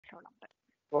வளமுடன்.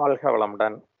 வாழ்க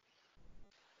வளமுடன்.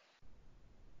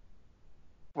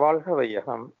 வாழ்க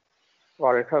வையகம்,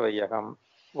 வாழ்க வையகம்,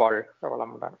 வாழ்க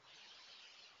வளமுடன்.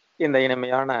 இந்த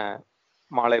இனிமையான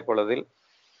மாலை பொழுதில்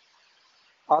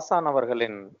ஆசான்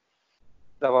அவர்களின்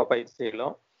தவ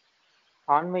பயிற்சியிலும்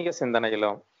ஆன்மீக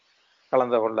சிந்தனையிலும்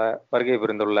கலந்து கொள்ள வருகை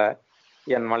புரிந்துள்ள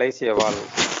என் மலேசிய வாழ்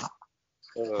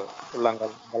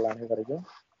உள்ளங்கள் அனைவரையும்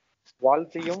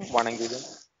வாழ்த்தியும் வணங்கியும்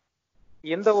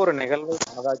எந்த ஒரு நிகழ்வை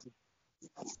மனதாக்கி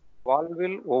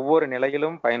வாழ்வில் ஒவ்வொரு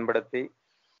நிலையிலும் பயன்படுத்தி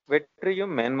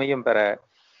வெற்றியும் மேன்மையும் பெற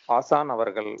ஆசான்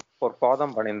அவர்கள்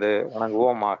பொற்பாதம் பணிந்து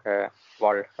வணங்குவோமாக.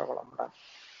 வாழ்க வளமுடன்.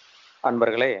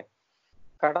 அன்பர்களே,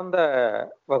 கடந்த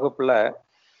வகுப்புல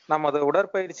நமது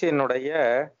உடற்பயிற்சியினுடைய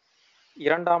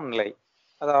இரண்டாம் நிலை,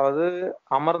 அதாவது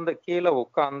அமர்ந்து கீழே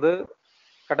உட்கார்ந்து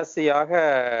கடைசியாக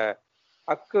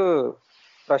அக்கு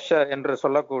பிரஷர் என்று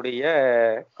சொல்லக்கூடிய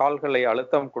கால்களை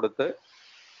அழுத்தம் கொடுத்து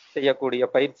செய்யக்கூடிய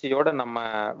பயிற்சியோட நம்ம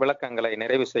விளக்கங்களை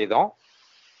நிறைவு செய்தோம்.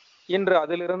 இன்று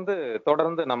அதிலிருந்து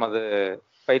தொடர்ந்து நமது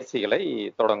பயிற்சிகளை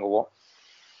தொடங்குவோம்.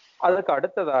 அதுக்கு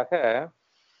அடுத்ததாக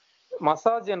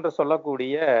மசாஜ் என்று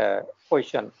சொல்லக்கூடிய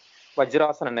பொசிஷன்,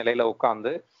 வஜ்ராசன நிலையில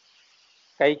உட்கார்ந்து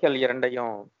கைகள்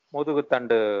இரண்டையும்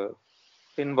முதுகுத்தண்டு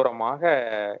பின்புறமாக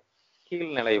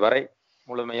கீழ்நிலை வரை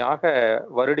முழுமையாக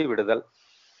வருடி விடுதல்.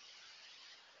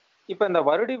 இப்ப இந்த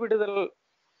வருடி விடுதல்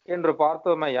என்று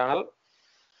பார்த்தோமையானால்,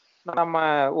 நம்ம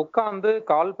உட்கார்ந்து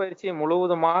கால் பயிற்சி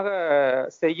முழுவதுமாக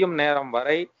செய்யும் நேரம்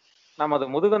வரை நமது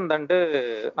முதுகந்தண்டு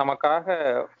நமக்காக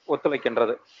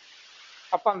ஒத்துழைக்கின்றது.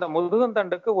 அப்ப அந்த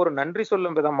முதுகந்தண்டுக்கு ஒரு நன்றி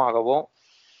சொல்லும் விதமாகவும்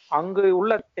அங்கு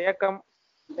உள்ள தேக்கம்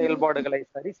செயல்பாடுகளை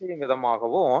சரி செய்யும்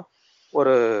விதமாகவும்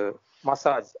ஒரு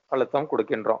மசாஜ் அழுத்தம்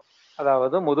கொடுக்கின்றோம்.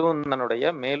 அதாவது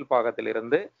முதுகந்தனுடைய மேல்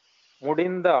பாகத்திலிருந்து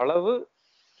முடிந்த அளவு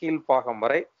கீழ்ப்பாகம்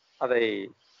வரை அதை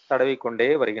தடவிக்கொண்டே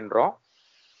வருகின்றோம்.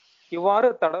 இவ்வாறு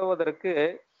தடவுவதற்கு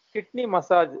கிட்னி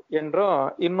மசாஜ் என்றும்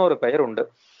இன்னொரு பெயர் உண்டு.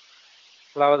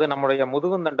 அதாவது நம்முடைய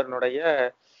முதுகுந்தண்டனுடைய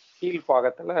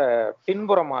கீழ்ப்பாகத்துல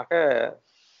பின்புறமாக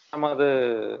நமது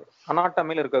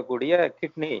அனாட்டமில் இருக்கக்கூடிய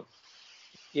கிட்னி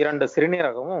இரண்டு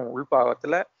சிறுநீரகமும்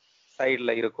உள்பாகத்துல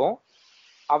சைட்ல இருக்கும்.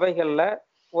 அவைகள்ல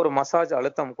ஒரு மசாஜ்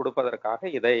அழுத்தம் கொடுப்பதற்காக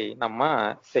இதை நம்ம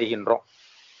செய்கின்றோம்.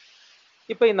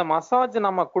 இப்ப இந்த மசாஜ்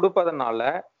நம்ம கொடுப்பதனால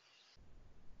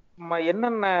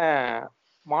என்னென்ன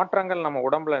மாற்றங்கள் நம்ம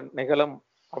உடம்புல நிகழும்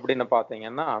அப்படின்னு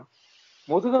பார்த்தீங்கன்னா,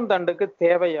 முதுகந்தண்டுக்கு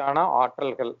தேவையான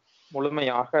ஆற்றல்கள்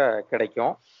முழுமையாக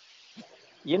கிடைக்கும்.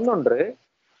 இன்னொன்று,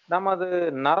 நமது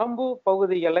நரம்பு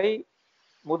பகுதிகளை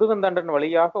முதுகந்தண்டின்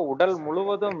வழியாக உடல்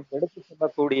முழுவதும் எடுத்து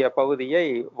செல்லக்கூடிய பகுதியை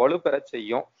வலுப்பெற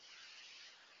செய்யும்.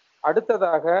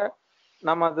 அடுத்ததாக,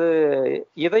 நமது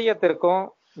இதயத்திற்கும்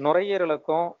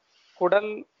நுரையீரலுக்கும்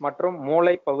குடல் மற்றும்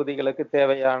மூளை பகுதிகளுக்கு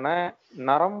தேவையான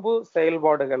நரம்பு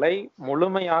செயல்பாடுகளை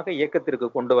முழுமையாக இயக்கத்திற்கு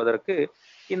கொண்டுவதற்கு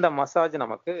இந்த மசாஜ்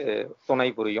நமக்கு துணை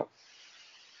புரியும்.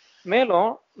 மேலும்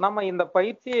நம்ம இந்த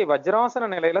பயிற்சியை வஜ்ராசன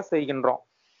நிலையில செய்கின்றோம்.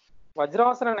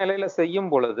 வஜ்ராசன நிலையில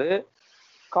செய்யும் பொழுது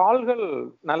கால்கள்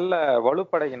நல்ல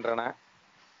வலுப்படைகின்றன.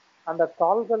 அந்த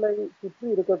கால்களை சுற்றி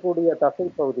இருக்கக்கூடிய தசை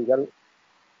பகுதிகள்,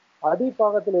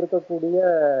 அடிப்பாகத்தில் இருக்கக்கூடிய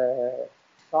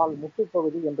கால் முட்டு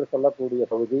பகுதி என்று சொல்லக்கூடிய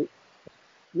பகுதி,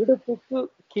 இடுப்புக்கு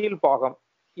கீழ்ப்பாகம்,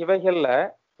 இவைகள்ல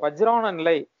வஜ்ரான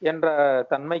நிலை என்ற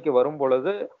தன்மைக்கு வரும்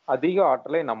பொழுது அதிக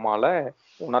ஆற்றலை நம்மால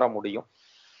உணர முடியும்.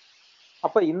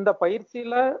 அப்ப இந்த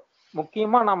பயிற்சியில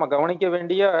முக்கியமா நாம கவனிக்க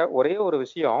வேண்டிய ஒரே ஒரு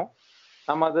விஷயம்,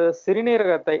 நமது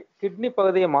சிறுநீரகத்தை, கிட்னி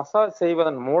பகுதியை மசாஜ்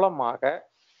செய்வதன் மூலமாக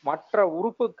மற்ற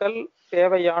உறுப்புகள்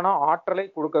தேவையான ஆற்றலை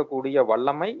கொடுக்கக்கூடிய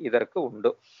வல்லமை இதற்கு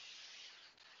உண்டு.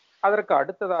 அதற்கு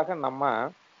அடுத்ததாக நம்ம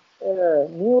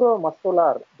நியூரோ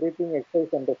மஸ்குலார் பிரீத்திங்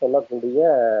எக்ஸசைஸ் என்று சொல்லக்கூடிய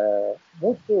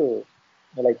மூச்சு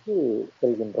நிலைக்கு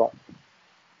செல்கின்றோம்.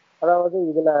 அதாவது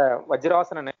இதுல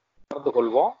வஜ்ராசன நிலை கலந்து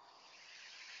கொள்வோம்.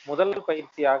 முதல்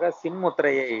பயிற்சியாக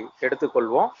சின்முத்திரையை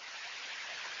எடுத்துக்கொள்வோம்.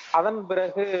 அதன்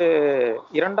பிறகு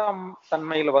இரண்டாம்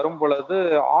தன்மையில் வரும் பொழுது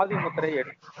ஆதி முத்திரை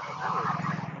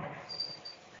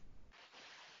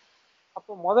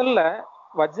அப்போ முதல்ல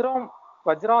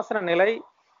வஜ்ராசன நிலை,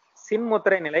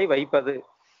 சின்முத்திரை நிலை வைப்பது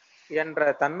என்ற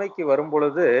தன்மைக்கு வரும்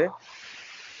பொழுது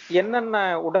என்னென்ன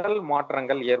உடல்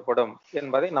மாற்றங்கள் ஏற்படும்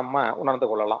என்பதை நம்ம உணர்ந்து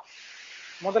கொள்ளலாம்.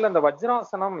 முதல்ல இந்த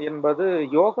வஜ்ராசனம் என்பது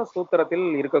யோக சூத்திரத்தில்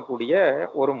இருக்கக்கூடிய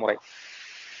ஒரு முறை,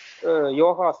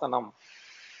 யோகாசனம்.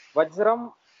 வஜ்ரம்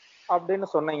அப்படின்னு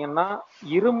சொன்னீங்கன்னா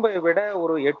இரும்பை விட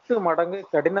ஒரு 8 மடங்கு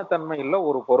கடினத்தன்மை உள்ள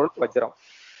ஒரு பொருள் வஜ்ரம்.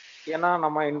 ஏன்னா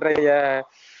நம்ம இன்றைய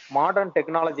மாடர்ன்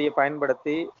டெக்னாலஜியை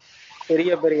பயன்படுத்தி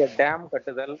பெரிய பெரிய டேம்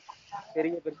கட்டுதல்,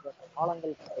 பெரிய பெரிய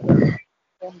பாலங்கள் கட்டுதல்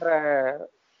போன்ற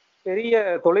பெரிய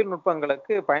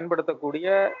தொழில்நுட்பங்களுக்கு பயன்படுத்தக்கூடிய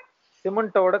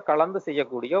சிமெண்டோடு கலந்து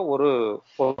செய்யக்கூடிய ஒரு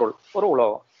பொருள், ஒரு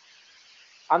உலோகம்.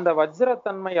 அந்த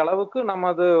வஜ்ரத்தன்மை அளவுக்கு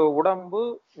நமது உடம்பு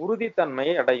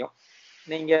உறுதித்தன்மையை அடையும்.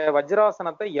 நீங்க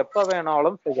வஜ்ராசனத்தை எப்ப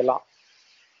வேணாலும் செய்யலாம்.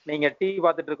 நீங்க டிவி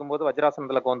பார்த்துட்டு இருக்கும்போது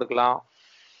வஜ்ராசனத்துல உட்காந்துக்கலாம்,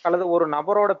 அல்லது ஒரு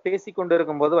நபரோட பேசி கொண்டு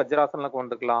இருக்கும்போது வஜ்ராசனத்துல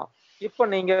உட்காந்துக்கலாம்.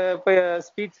 இப்ப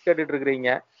ஸ்பீச் கேட்டுட்டு இருக்கிறீங்க,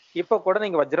 இப்ப கூட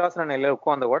நீங்க வஜ்ராசன நிலையில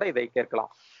உட்கார்ந்து கூட இதை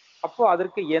கேட்கலாம். அப்போ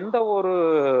அதற்கு எந்த ஒரு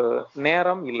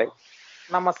நேரம் இல்லை.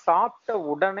 நம்ம சாப்பிட்ட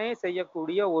உடனே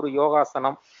செய்யக்கூடிய ஒரு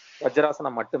யோகாசனம்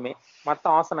வஜ்ராசனம் மட்டுமே, மற்ற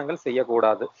ஆசனங்கள்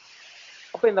செய்யக்கூடாது.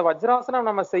 அப்ப இந்த வஜ்ராசனம்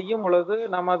நம்ம செய்யும் பொழுது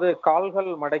நமது கால்கள்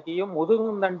மடக்கியும்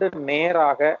முதுகுந்தண்டு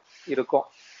நேராக இருக்கும்.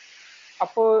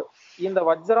 அப்போ இந்த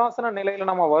வஜ்ராசன நிலையில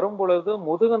நம்ம வரும் பொழுது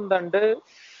முதுகுந்தண்டு,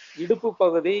 இடுப்பு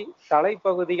பகுதி,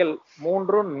 தலைப்பகுதிகள்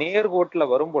மூன்றும் நேர்கோட்டுல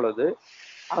வரும் பொழுது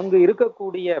அங்கு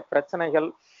இருக்கக்கூடிய பிரச்சனைகள்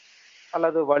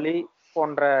அல்லது வலி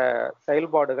போன்ற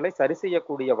செயல்பாடுகளை சரி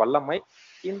செய்யக்கூடிய வல்லமை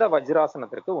இந்த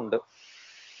வஜ்ராசனத்திற்கு உண்டு.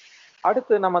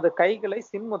 அடுத்து நமது கைகளை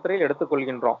சின்முத்திரையில்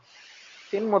எடுத்துக்கொள்கின்றோம்.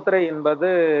 சின்முத்திரை என்பது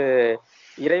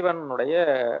இறைவனுடைய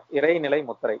இறைநிலை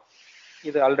முத்திரை.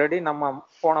 இது ஆல்ரெடி நம்ம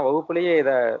போன வகுப்பிலேயே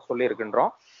இதை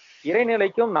சொல்லியிருக்கின்றோம்.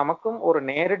 இறைநிலைக்கும் நமக்கும் ஒரு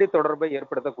நேரடி தொடர்பை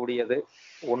ஏற்படுத்தக்கூடியது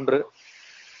ஒன்று.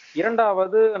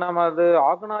 இரண்டாவது, நமது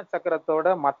ஆக்னா சக்கரத்தோட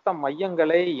மற்ற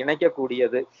மையங்களை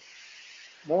இணைக்கக்கூடியது.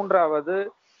 மூன்றாவது,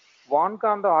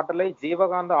 வான்காந்த ஆற்றலை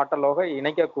ஜீவகாந்த ஆற்றலோக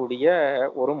இணைக்கக்கூடிய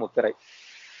ஒரு முத்திரை.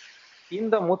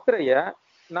 இந்த முத்திரைய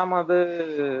நமது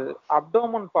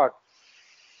அப்டோமன் பார்ட்,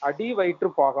 அடி வயிற்று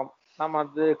பாகம்,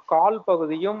 நமது கால்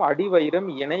பகுதியும் அடிவயிறும்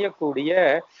இணையக்கூடிய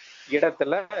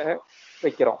இடத்துல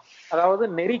வைக்கிறோம். அதாவது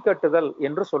நெறி கட்டுதல்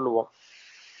என்று சொல்லுவோம்.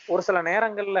 ஒரு சில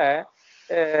நேரங்கள்ல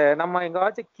நம்ம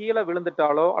எங்காச்சும் கீழே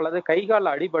விழுந்துட்டாலோ அல்லது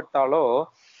கைகால் அடிபட்டாலோ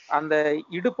அந்த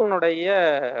இடுப்பினுடைய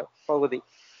பகுதி,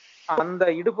 அந்த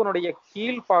இடுப்பினுடைய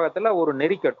கீழ்பாகத்துல ஒரு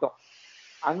நெறி கட்டும்.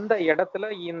 அந்த இடத்துல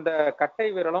இந்த கட்டை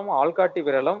விரலும் ஆள்காட்டி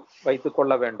விரலும் வைத்து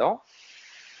கொள்ள வேண்டும்.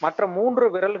 மற்ற 3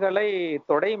 விரல்களை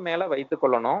தொடை மேல வைத்து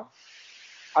கொள்ளணும்.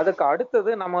 அதுக்கு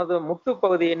அடுத்தது நமது முட்டு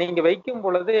பகுதியை நீங்க வைக்கும்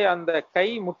பொழுது அந்த கை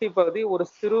முட்டி பகுதி ஒரு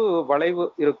சிறு வளைவு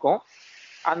இருக்கும்.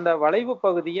 அந்த வளைவு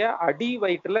பகுதியை அடி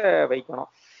வயிற்றுல வைக்கணும்.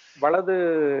 வலது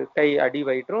கை அடி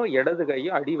வயிற்றும் இடது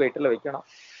கையும் அடி வயிற்றுல வைக்கணும்.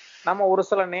 நம்ம ஒரு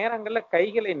சில நேரங்கள்ல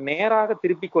கைகளை நேராக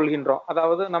திருப்பி கொள்கின்றோம்.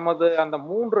 அதாவது நமது அந்த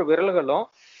 3 விரல்களும்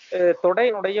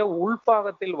தொடையினுடைய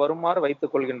உள்பாகத்தில் வருமாறு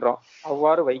வைத்துக் கொள்கின்றோம்.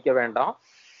 அவ்வாறு வைக்க வேண்டாம்.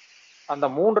 அந்த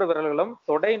 3 விரல்களும்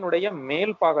தொடையினுடைய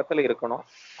மேல் பாகத்தில் இருக்கணும்.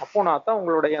 அப்போனா தான்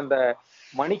உங்களுடைய அந்த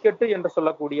மணிக்கட்டு என்று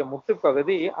சொல்லக்கூடிய முட்டு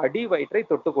பகுதி அடி வயிற்றை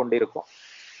தொட்டு கொண்டிருக்கும்.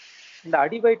 இந்த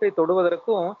அடி வயிற்றை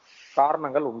தொடுவதற்கும்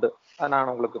காரணங்கள் உண்டு. அதை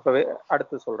நான் உங்களுக்கு இப்பவே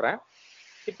அடுத்து சொல்றேன்.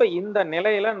 இப்ப இந்த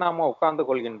நிலையில நாம உட்கார்ந்து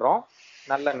கொள்கின்றோம்.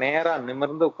 நல்ல நேரா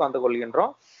நிமிர்ந்து உட்கார்ந்து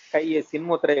கொள்கின்றோம். கையை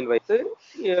சின்முத்திரையில் வைத்து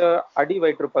அடி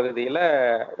வயிற்று பகுதியில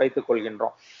வைத்துக்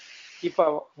கொள்கின்றோம். இப்ப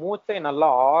மூச்சை நல்லா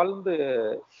ஆழ்ந்து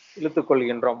இழுத்துக்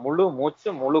கொள்கின்றோம். முழு மூச்சு,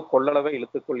 முழு கொள்ளளவை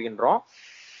இழுத்துக் கொள்கின்றோம்.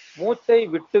 மூச்சை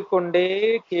விட்டு கொண்டே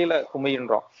கீழே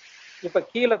குமிகின்றோம். இப்ப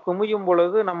கீழே குமியும்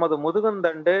பொழுது நமது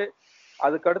முதுகுந்தண்டு,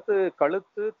 அதுக்கடுத்து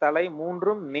கழுத்து, தலை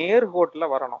மூன்றும் நேர்கோட்டுல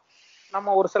வரணும்.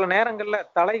 நம்ம ஒரு சில நேரங்கள்ல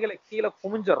தலைகளை கீழே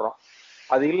குமிஞ்சிடறோம்.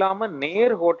 அது இல்லாம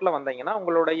நேர்கோட்டுல வந்தீங்கன்னா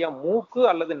உங்களுடைய மூக்கு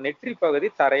அல்லது நெற்றி பகுதி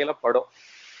தரையில படும்.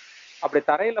 அப்படி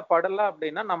தரையில படல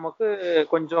அப்படின்னா நமக்கு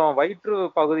கொஞ்சம் வயிற்று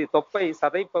பகுதி, தொப்பை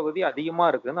சதை பகுதி அதிகமா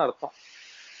இருக்குன்னு அர்த்தம்.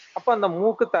 அப்ப அந்த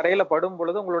மூக்கு தரையில படும்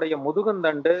பொழுது உங்களுடைய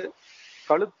முதுகுந்தண்டு,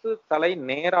 கழுத்து, தலை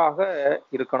நேராக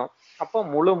இருக்கணும். அப்போ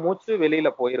முழு மூச்சு வெளியில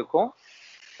போயிருக்கும்.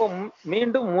 இப்போ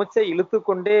மீண்டும் மூச்சை இழுத்து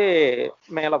கொண்டே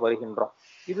மேல வருகின்றோம்.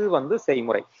 இது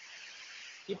செய்முறை.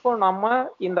 இப்போ நம்ம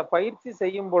இந்த பயிற்சி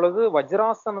செய்யும் பொழுது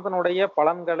வஜ்ராசனத்தினுடைய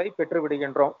பலன்களை பெற்று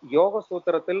விடுகின்றோம். யோக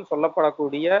சூத்திரத்தில்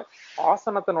சொல்லப்படக்கூடிய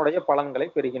ஆசனத்தினுடைய பலன்களை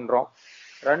பெறுகின்றோம்.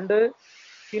 2,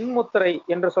 சின்முத்திரை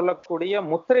என்று சொல்லக்கூடிய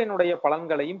முத்திரையினுடைய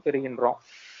பலன்களையும் பெறுகின்றோம்.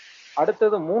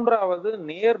 அடுத்தது 3வது,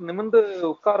 நேர் நிமிர்ந்து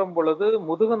உட்காரும் பொழுது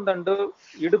முதுகுந்தண்டு,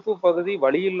 இடுப்பு பகுதி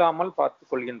வலி இல்லாமல் பார்த்து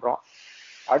கொள்கின்றோம்.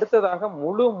 அடுத்ததாக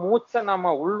முழு மூச்சை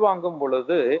நம்ம உள்வாங்கும்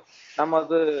பொழுது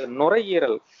நமது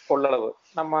நுரையீரல் கொள்ளளவு,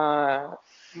 நம்ம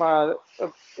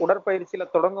உடற்பயிற்சியில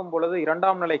தொடங்கும் பொழுது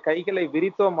 2ஆம் நிலை கைகளை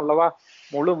விரித்தோம் அல்லவா,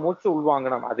 முழு மூச்சு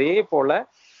உள்வாங்கணும். அதே போல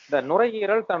இந்த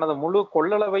நுரையீரல் தனது முழு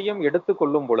கொள்ளளவையும் எடுத்து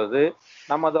கொள்ளும் பொழுது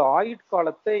நமது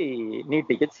ஆயுட்காலத்தை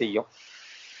நீட்டிக்க செய்யும்.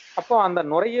 அப்போ அந்த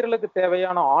நுரையீரலுக்கு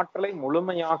தேவையான ஆற்றலை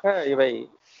முழுமையாக இவை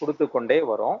கொடுத்து கொண்டே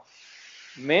வரும்.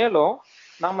 மேலும்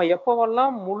நம்ம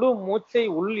எப்பவெல்லாம் முழு மூச்சை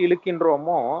உள்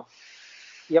இழுக்கின்றோமோ,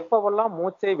 எப்பவெல்லாம்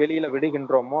மூச்சை வெளியில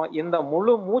விடுகின்றோமோ, இந்த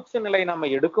முழு மூச்சு நிலை நம்ம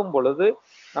எடுக்கும் பொழுது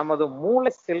நமது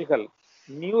மூளை செல்கள்,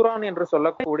 நியூரான் என்று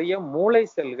சொல்லக்கூடிய மூளை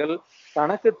செல்கள்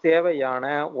தனக்கு தேவையான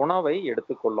உணவை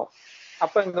எடுத்துக்கொள்ளும்.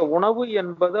 அப்ப இந்த உணவு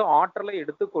என்பது ஆற்றலை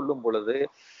எடுத்துக்கொள்ளும் பொழுது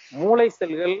மூளை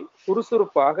செல்கள்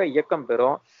சுறுசுறுப்பாக இயக்கம்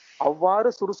பெறும். அவ்வாறு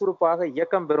சுறுசுறுப்பாக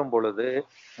இயக்கம் பெறும் பொழுது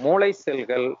மூளை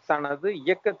செல்கள் தனது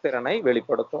இயக்கத்திறனை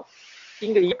வெளிப்படுத்தும்.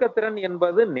 இங்க இயக்கத்திறன்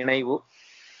என்பது நினைவு,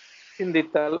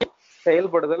 சிந்தித்தல்,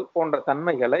 செயல்படுதல் போன்ற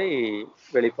தன்மைகளை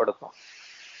வெளிப்படுத்தும்.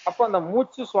 அப்போ அந்த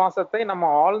மூச்சு சுவாசத்தை நம்ம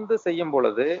ஆழ்ந்து செய்யும்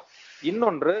பொழுது,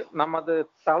 இன்னொன்று நமது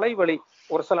தலைவலி,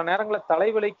 ஒரு சில நேரங்களில்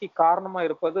தலைவலிக்கு காரணமா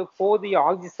இருப்பது போதிய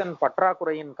ஆக்சிஜன்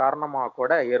பற்றாக்குறையின் காரணமாக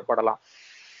கூட ஏற்படலாம்.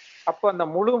 அப்போ அந்த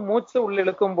முழு மூச்சு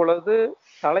உள்ளிழுக்கும் பொழுது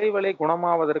தலைவலி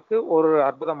குணமாவதற்கு ஒரு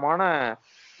அற்புதமான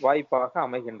வாய்ப்பாக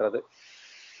அமைகின்றது.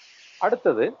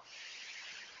 அடுத்தது,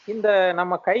 இந்த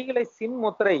நம்ம கைகளை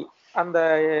சின்முத்திரை அந்த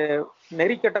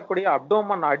நெறிக்கட்டக்கூடிய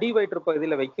அப்டோமன் அடி வயிற்று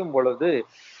பகுதியில் வைக்கும் பொழுது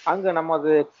அங்கு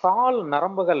நமது கால்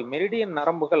நரம்புகள், மெரிடியன்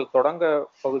நரம்புகள் தொடங்க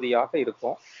பகுதியாக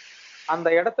இருக்கும். அந்த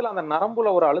இடத்துல அந்த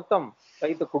நரம்புல ஒரு அழுத்தம்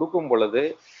வைத்து கொடுக்கும் பொழுது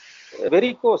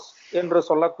வெரிகோஸ் என்று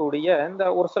சொல்லக்கூடிய இந்த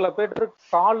ஒரு சில பேருக்கு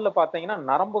காலில் பார்த்தீங்கன்னா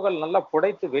நரம்புகள் நல்லா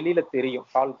புடைத்து வெளியில தெரியும்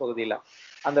கால் பகுதியில.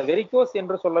 அந்த வெரிகோஸ்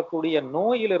என்று சொல்லக்கூடிய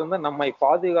நோயிலிருந்து நம்மை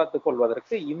பாதுகாத்துக்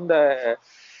கொள்வதற்கு இந்த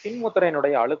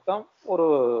சின்முத்திரையினுடைய அழுத்தம் ஒரு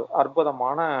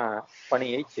அற்புதமான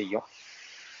பணியை செய்யும்.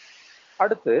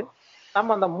 அடுத்து,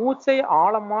 நம்ம அந்த மூச்சை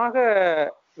ஆழமாக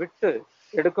விட்டு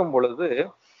எடுக்கும் பொழுது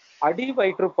அடி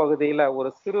வயிற்று பகுதியில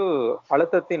ஒரு சிறு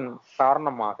அழுத்தத்தின்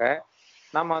காரணமாக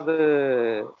நமது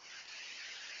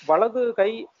வலது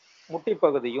கை முட்டி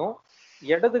பகுதியும்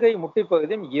இடது கை முட்டி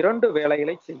பகுதியும் 2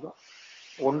 வேலைகளை செய்யும்.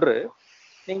 ஒன்று,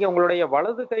 நீங்க உங்களுடைய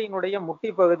வலது கையினுடைய முட்டி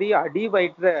பகுதி அடி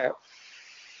வயிற்ற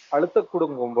அழுத்த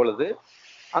கொடுக்கும் பொழுது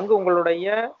அங்கு உங்களுடைய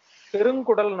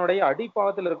பெருங்குடலினுடைய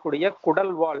அடிப்பாகத்தில் இருக்கக்கூடிய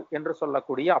குடல்வால் என்று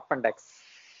சொல்லக்கூடிய அப்பெண்டெக்ஸ்,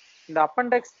 இந்த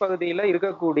அப்பெண்டெக்ஸ் பகுதியில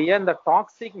இருக்கக்கூடிய இந்த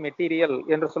டாக்ஸிக் மெட்டீரியல்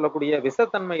என்று சொல்லக்கூடிய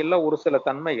விஷத்தன்மையில் ஒரு சில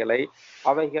தன்மைகளை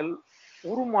அவைகள்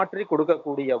உருமாற்றி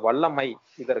கொடுக்கக்கூடிய வல்லமை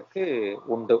இதற்கு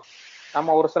உண்டு.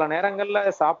 நம்ம ஒரு சில நேரங்கள்ல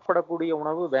சாப்பிடக்கூடிய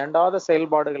உணவு வேண்டாத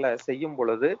செயல்பாடுகளை செய்யும்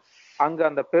பொழுது அங்கு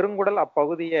அந்த பெருங்குடல்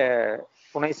அப்பகுதியை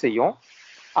துணை செய்யும்.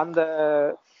 அந்த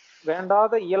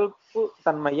வேண்டாத இயல்பு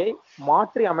தன்மையை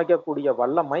மாற்றி அமைக்கக்கூடிய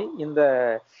வல்லமை இந்த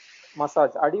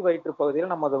மசாஜ் அடி வயிற்று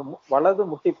பகுதியில் நமது வலது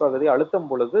முட்டி பகுதி அழுத்தும்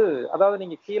பொழுது, அதாவது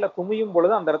நீங்க கீழே குமியும்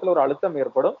பொழுது அந்த இடத்துல ஒரு அழுத்தம்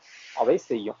ஏற்படும், அவை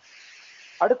செய்யும்.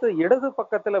 அடுத்து, இடது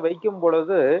பக்கத்துல வைக்கும்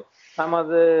பொழுது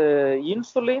நமது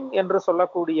இன்சுலின் என்று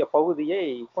சொல்லக்கூடிய பகுதியை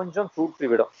கொஞ்சம்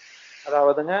தூற்றிவிடும்.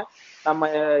 அதாவதுங்க, நம்ம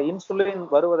இன்சுலின்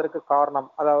வருவதற்கு காரணம்,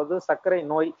 அதாவது சர்க்கரை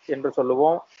நோய் என்று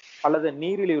சொல்லுவோம், அல்லது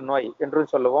நீரிழிவு நோய் என்று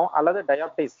சொல்லுவோம், அல்லது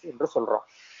டயாபிட்டிஸ் என்று சொல்றோம்.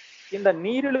 இந்த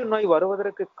நீரிழிவு நோய்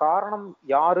வருவதற்கு காரணம்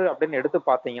யாரு அப்படின்னு எடுத்து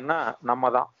பார்த்தீங்கன்னா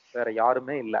நம்ம தான், வேற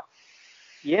யாருமே இல்லை.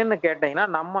 ஏன்னு கேட்டீங்கன்னா,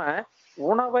 நம்ம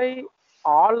உணவை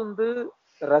ஆழ்ந்து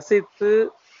ரசித்து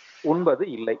உண்பது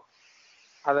இல்லை.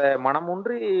 அதை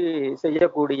மனமுன்றி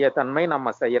செய்யக்கூடிய தன்மை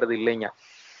நம்ம செய்யறது இல்லைங்க.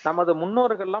 நமது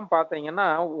முன்னோர்கள்லாம் பார்த்தீங்கன்னா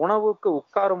உணவுக்கு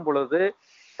உட்காரும் பொழுது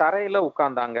தரையில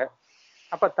உட்கார்ந்தாங்க.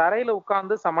 அப்ப தரையில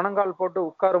உட்கார்ந்து சமணங்கால் போட்டு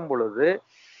உட்காரும் பொழுது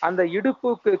அந்த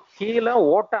இடுப்புக்கு கீழே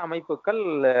ஓட்ட அமைப்புகள்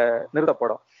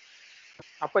நிறுத்தப்படும்.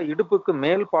 அப்ப இடுப்புக்கு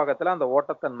மேல் பாகத்துல அந்த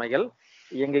ஓட்டத்தன்மைகள்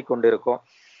இயங்கிக் கொண்டிருக்கும்.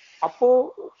 அப்போ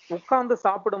உட்கார்ந்து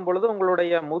சாப்பிடும் பொழுது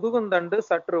உங்களுடைய முதுகுந்தண்டு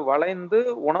சற்று வளைந்து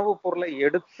உணவுப் பொருளை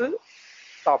எடுத்து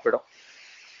சாப்பிடும்.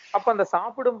 அப்ப அந்த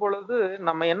சாப்பிடும் பொழுது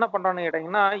நம்ம என்ன பண்றோம்னு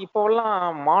கேட்டீங்கன்னா,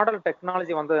 இப்போல்லாம் மாடல்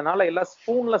டெக்னாலஜி வந்ததுனால எல்லாம்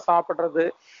ஸ்பூன்ல சாப்பிடுறது,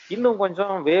 இன்னும்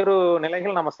கொஞ்சம் வேறு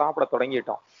நிலைகள் நம்ம சாப்பிட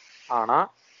தொடங்கிட்டோம். ஆனா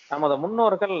நமது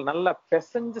முன்னோர்கள் நல்லா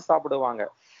பிசைஞ்சு சாப்பிடுவாங்க.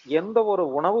 எந்த ஒரு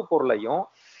உணவுப் பொருளையும்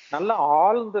நல்லா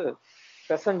ஆழ்ந்து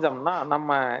பிசைஞ்சோம்னா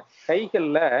நம்ம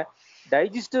கைகள்ல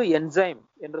டைஜஸ்டிவ் என்சைம்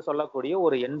என்று சொல்லக்கூடிய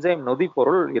ஒரு என்சைம் நொதி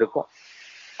பொருள் இருக்கும்.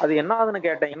 அது என்ன ஆகுதுன்னு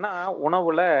கேட்டீங்கன்னா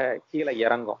உணவுல கீழே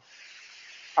இறங்கும்.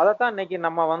 அதைத்தான் இன்னைக்கு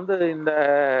நம்ம இந்த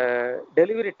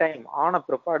டெலிவரி டைம் ஆன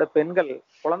பிற்பாடு பெண்கள்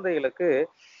குழந்தைகளுக்கு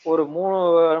ஒரு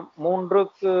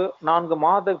 3-4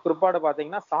 மாத பிற்பாடு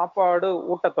பார்த்தீங்கன்னா சாப்பாடு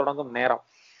ஊட்ட தொடங்கும் நேரம்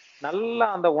நல்லா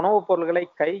அந்த உணவுப் பொருள்களை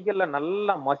கைகள்ல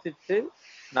நல்லா மசிச்சு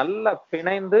நல்லா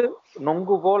பிணைந்து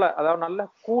நொங்கு போல, அதாவது நல்ல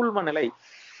கூழ்ம நிலை,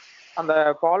 அந்த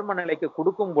பால்ம நிலைக்கு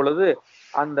கொடுக்கும் பொழுது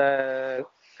அந்த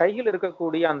கையில்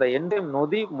இருக்கக்கூடிய அந்த என்சைம்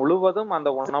நொதி முழுவதும் அந்த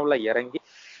உணவுல இறங்கி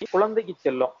குழந்தைக்கு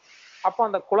செல்லும். அப்போ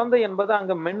அந்த குழந்தை என்பது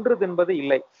அங்கு மென்று தின்பது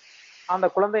இல்லை. அந்த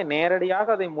குழந்தை நேரடியாக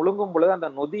அதை முழுங்கும் பொழுது அந்த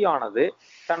நொதியானது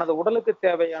தனது உடலுக்கு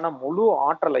தேவையான முழு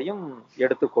ஆற்றலையும்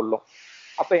எடுத்துக்கொள்ளும்.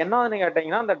 அப்ப என்னன்னு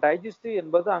கேட்டீங்கன்னா அந்த டைஜஸ்டிவ்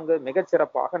என்பது அங்கு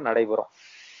மிகச்சிறப்பாக நடைபெறும்.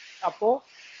 அப்போ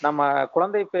நம்ம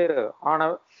குழந்தை பேரு ஆன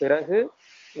பிறகு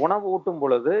உணவு ஊட்டும்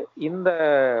பொழுது இந்த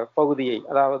பகுதியை,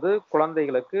 அதாவது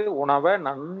குழந்தைகளுக்கு உணவை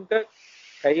நன்கு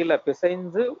கையில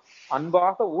பிசைந்து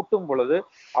அன்பாக ஊட்டும் பொழுது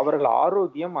அவர்கள்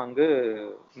ஆரோக்கியம் அங்கு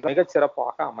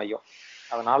மிகச்சிறப்பாக அமையும்.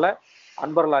 அதனால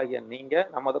அன்பர்களாகிய நீங்க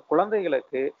நமது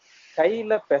குழந்தைகளுக்கு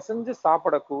கையில பிசைஞ்சு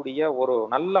சாப்பிடக்கூடிய ஒரு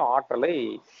நல்ல ஆற்றலை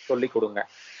சொல்லி கொடுங்க.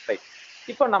 ரைட்.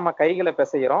 இப்ப நம்ம கைகளை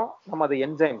பிசைகிறோம், நமது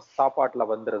என்சைம்ஸ் சாப்பாட்டுல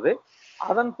வந்துருது.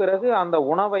 அதன் பிறகு அந்த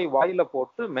உணவை வாயில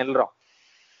போட்டு மெல்றோம்.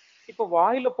 இப்ப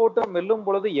வாயில போட்டு மெல்லும்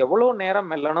பொழுது எவ்வளவு நேரம்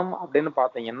மெல்லணும் அப்படின்னு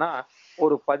பாத்தீங்கன்னா,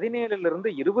 ஒரு 17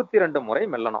 to 22 முறை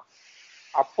மெல்லணும்.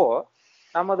 அப்போ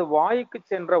நமது வாய்க்கு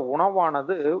சென்ற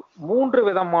உணவானது 3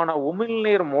 விதமான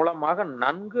உமிழ்நீர் மூலமாக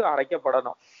நன்கு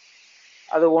அரைக்கப்படணும்.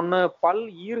 அது ஒண்ணு பல்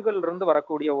ஈர்கள் இருந்து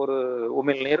வரக்கூடிய ஒரு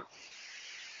உமிழ்நீர்,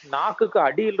 நாக்குக்கு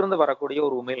அடியிலிருந்து வரக்கூடிய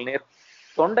ஒரு உமிழ்நீர்,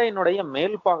 தொண்டையினுடைய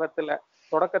மேல் பாகத்துல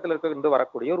தொடக்கத்துல இருந்து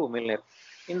வரக்கூடிய ஒரு உமிழ்நீர்.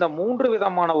 இந்த 3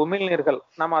 விதமான உமிழ்நீர்கள்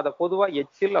நம்ம அதை பொதுவா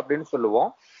எச்சில் அப்படின்னு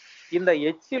சொல்லுவோம். இந்த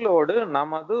எச்சிலோடு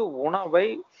நமது உணவை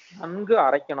நன்கு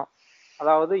அரைக்கணும்.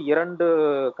 அதாவது 2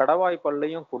 கடவாய்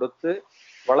பல்லையும் கொடுத்து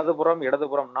வலதுபுறம்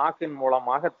இடதுபுறம் நாக்கின்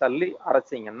மூலமாக தள்ளி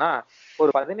அரைச்சிங்கன்னா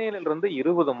ஒரு 17 to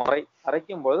 20 முறை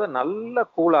அரைக்கும் போது நல்ல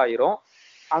கூலாயிரும்.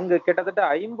 அங்கு கிட்டத்தட்ட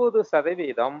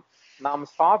 50% நாம்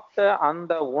சாப்பிட்ட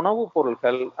அந்த உணவுப்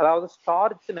பொருட்கள், அதாவது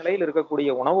ஸ்டார்ச் நிலையில் இருக்கக்கூடிய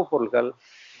உணவுப் பொருட்கள்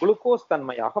குளுக்கோஸ்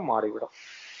தன்மையாக மாறிவிடும்.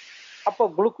 அப்போ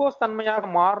குளுக்கோஸ் தன்மையாக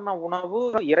மாறின உணவு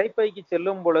இரைப்பைக்கு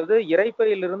செல்லும் பொழுது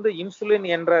இரைப்பையிலிருந்து இன்சுலின்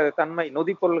என்ற தன்மை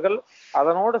நொதிப்பொருள்கள்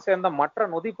அதனோடு சேர்ந்த மற்ற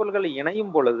நொதிப்பொருள்கள்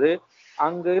இணையும் பொழுது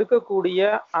அங்கு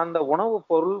இருக்கக்கூடிய அந்த உணவுப்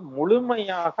பொருள்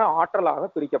முழுமையாக ஆற்றலாக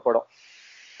பிரிக்கப்படும்.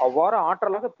 அவ்வாறு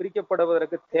ஆற்றலாக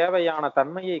பிரிக்கப்படுவதற்கு தேவையான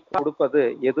தன்மையை கொடுப்பது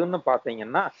எதுன்னு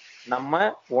பாத்தீங்கன்னா, நம்ம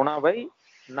உணவை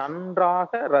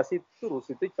நன்றாக ரசித்து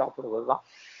ருசித்து சாப்பிடுவதுதான்.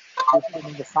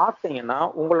 நீங்க சாப்பிட்டீங்கன்னா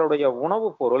உங்களுடைய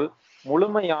உணவுப் பொருள்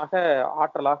முழுமையாக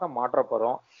ஆற்றலாக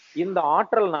மாற்றப்படும். இந்த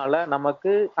ஆற்றல்னால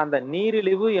நமக்கு அந்த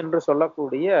நீரிழிவு என்று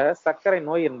சொல்லக்கூடிய சர்க்கரை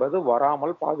நோய் என்பது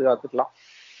வராமல் பாதுகாத்துக்கலாம்.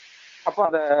 அப்ப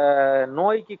அந்த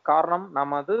நோய்க்கு காரணம்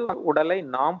நமது உடலை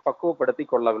நாம் பக்குவப்படுத்தி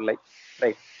கொள்ளவில்லை.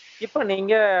 ரைட். இப்ப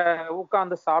நீங்க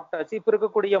உட்கார்ந்து சாப்பிட்டாச்சு. இப்ப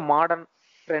இருக்கக்கூடிய மாடர்ன்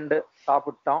ட்ரெண்ட்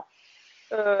சாப்பிட்டோம்,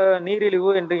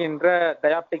 நீரிழிவு என்கின்ற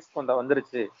டயாபெட்டிக்ஸ் கொஞ்சம்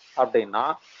வந்துருச்சு அப்படின்னா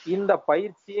இந்த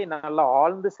பயிற்சியை நல்லா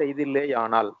ஆழ்ந்து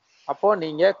செய்தில்லையானால், அப்போ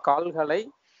நீங்க கால்களை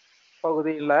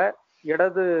பகுதியில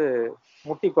இடது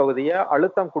முட்டி பகுதியை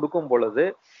அழுத்தம் கொடுக்கும் பொழுது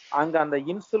அங்க அந்த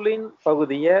இன்சுலின்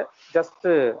பகுதியை ஜஸ்ட்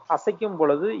அசைக்கும்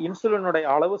பொழுது இன்சுலினுடைய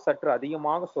அளவு சற்று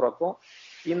அதிகமாக சுரக்கும்.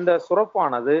 இந்த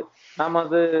சுரப்பானது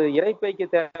நமது இரைப்பைக்கு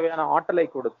தேவையான ஆற்றலை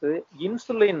கொடுத்து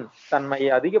இன்சுலின்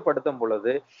தன்மையை அதிகப்படுத்தும்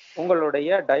பொழுது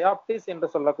உங்களுடைய டயாபிட்டிஸ் என்று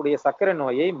சொல்லக்கூடிய சர்க்கரை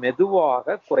நோயை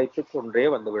மெதுவாக குறைத்து கொண்டே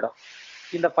வந்துவிடும்.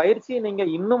 இந்த பயிற்சியை நீங்க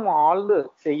இன்னும் ஆழ்ந்து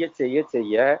செய்ய செய்ய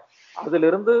செய்ய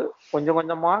அதிலிருந்து கொஞ்சம்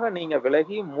கொஞ்சமாக நீங்க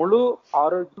விலகி முழு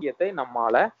ஆரோக்கியத்தை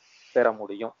நம்மால பெற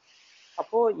முடியும்.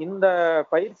 அப்போ இந்த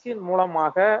பயிற்சியின்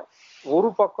மூலமாக ஒரு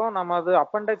பக்கம் நமது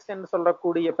அப்பெண்டெக்ஸ் என்று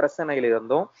சொல்லக்கூடிய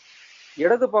பிரச்சனையிலிருந்தும்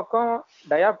இடது பக்கம்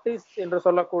டயாபிட்டிஸ் என்று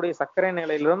சொல்லக்கூடிய சர்க்கரை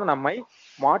நிலையிலிருந்து நம்மை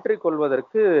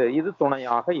மாற்றிக்கொள்வதற்கு இது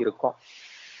துணையாக இருக்கும்.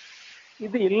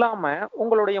 இது இல்லாம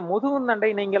உங்களுடைய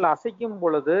முதுகுந்தண்டை நீங்கள் அசைக்கும்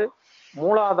பொழுது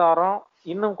மூலாதாரம்,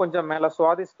 இன்னும் கொஞ்சம் மேல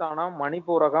சுவாதிஷ்டானம்,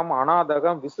 மணிப்பூரகம்,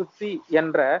 அநாதகம், விசுத்தி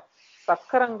என்ற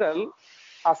சக்கரங்கள்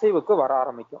அசைவுக்கு வர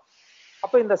ஆரம்பிக்கும்.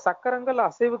 அப்ப இந்த சக்கரங்கள்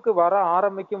அசைவுக்கு வர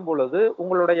ஆரம்பிக்கும் பொழுது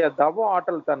உங்களுடைய தவ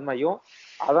ஆற்றல் தன்மையும்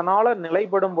அதனால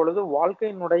நிலைப்படும் பொழுது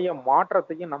வாழ்க்கையினுடைய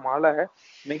மாற்றத்தையும் நம்மால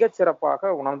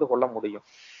மிகச்சிறப்பாக உணர்ந்து கொள்ள முடியும்.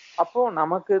 அப்போ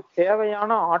நமக்கு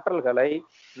தேவையான ஆற்றல்களை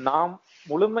நாம்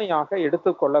முழுமையாக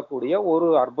எடுத்துக்கொள்ளக்கூடிய ஒரு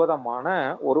அற்புதமான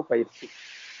ஒரு பயிற்சி.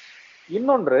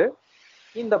 இன்னொன்று,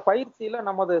 இந்த பயிற்சியில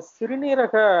நமது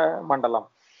சிறுநீரக மண்டலம்,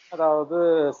 அதாவது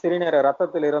சிறுநீர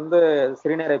ரத்தத்திலிருந்து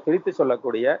சிறுநீரை பிரித்து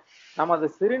சொல்லக்கூடிய நமது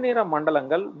சிறுநீர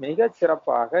மண்டலங்கள் மிக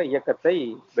சிறப்பாக இயக்கத்தை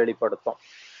வெளிப்படுத்தும்.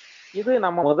 இது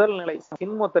நம்ம முதல் நிலை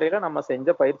சின்முத்திரையில நம்ம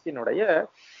செஞ்ச பயிற்சியினுடைய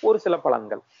ஒரு சில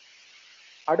பலன்கள்.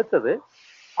 அடுத்தது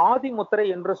ஆதிமுத்திரை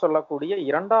என்று சொல்லக்கூடிய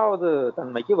 2வது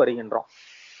தன்மைக்கு வருகின்றோம்.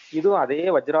 இதுவும் அதே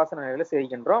வஜ்ராசன நிலையில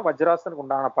செய்கின்றோம். வஜ்ராசனுக்கு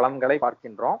உண்டான பலன்களை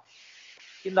பார்க்கின்றோம்.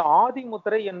 இந்த ஆதி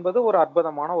முத்திரை என்பது ஒரு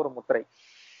அற்புதமான ஒரு முத்திரை.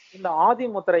 இந்த ஆதி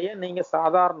முத்திரையை நீங்க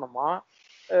சாதாரணமா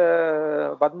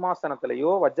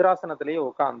பத்மாசனத்திலேயோ வஜ்ராசனத்திலேயோ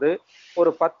உட்கார்ந்து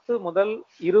ஒரு 10 முதல்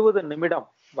 20 நிமிடம்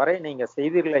வரை நீங்க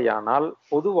செய்தீர்களேயானால்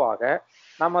பொதுவாக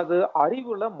நமது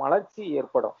அறிவுல மலர்ச்சி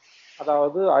ஏற்படும்.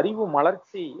 அதாவது அறிவு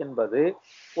மலர்ச்சி என்பது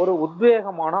ஒரு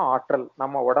உத்வேகமான ஆற்றல்,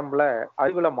 நம்ம உடம்புல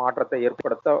அறிவுல மாற்றத்தை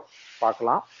ஏற்படுத்த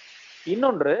பார்க்கலாம்.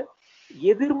 இன்னொன்று,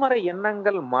 எதிர்மறை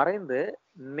எண்ணங்கள் மறைந்து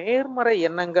நேர்மறை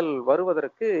எண்ணங்கள்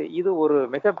வருவதற்கு இது ஒரு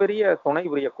மிகப்பெரிய துணை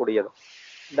புரியக்கூடியது.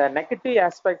 இந்த நெகட்டிவ்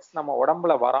ஆஸ்பெக்ட்ஸ் நம்ம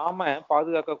உடம்புல வராம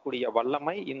பாதுகாக்கக்கூடிய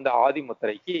வல்லமை இந்த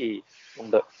ஆதிமுத்திரைக்கு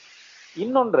உண்டு.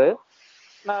 இன்னொன்று,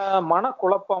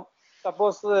 மனக்குழப்பம்,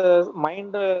 சப்போஸ்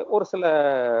மைண்டு ஒரு சில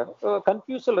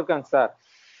கன்ஃபியூஷன் இருக்காங்க சார்,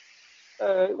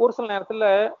 ஒரு சில நேரத்துல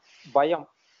பயம்,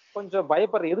 கொஞ்சம்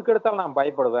பயப்படுற, எதுக்கு எடுத்தாலும் நான்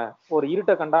பயப்படுவேன், ஒரு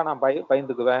இருட்டை கண்டா நான்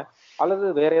பயந்துக்குவேன், அல்லது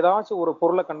வேற ஏதாச்சும் ஒரு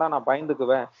பொருளை கண்டா நான்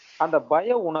பயந்துக்குவேன். அந்த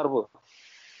பய உணர்வு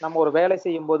நம்ம ஒரு வேலை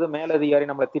செய்யும் போது மேலதிகாரி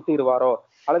நம்மளை திட்டிடுவாரோ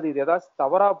அல்லது இது ஏதாச்சும்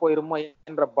தவறா போயிருமோ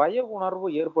என்ற பய உணர்வு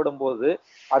ஏற்படும் போது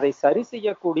அதை சரி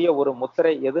செய்யக்கூடிய ஒரு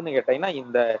முத்திரை எதுன்னு கேட்டீங்கன்னா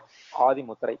இந்த ஆதி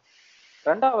முத்திரை.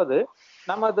 ரெண்டாவது,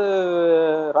 நமது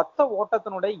இரத்த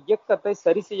ஓட்டத்தினுடைய இயக்கத்தை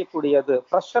சரி செய்யக்கூடியது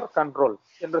பிரஷர் கண்ட்ரோல்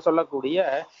என்று சொல்லக்கூடிய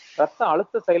இரத்த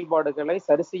அழுத்த செயல்பாடுகளை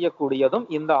சரி செய்யக்கூடியதும்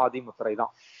இந்த ஆதி முத்திரை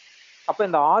தான். அப்ப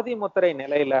இந்த ஆதி முத்திரை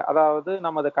நிலையில, அதாவது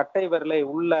நமது கட்டை விரலை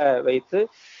உள்ள வைத்து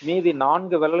மீதி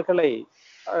 4 விரல்களை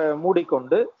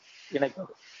மூடிக்கொண்டு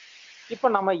இணைப்பது. இப்ப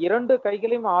நம்ம 2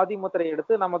 கைகளையும் ஆதி முத்திரை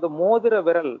எடுத்து நமது மோதிர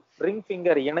விரல் ரிங்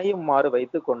ஃபிங்கர் இணையுமாறு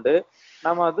வைத்துக்கொண்டு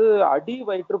நமது அடி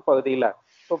வயிற்று பகுதியில,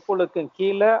 தொப்புளுக்கு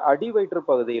கீழே அடி வயிற்று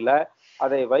பகுதியில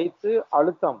அதை வைத்து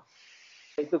அழுத்தம்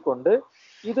வைத்துக்கொண்டு,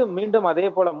 இது மீண்டும் அதே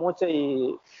போல மூச்சை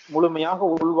முழுமையாக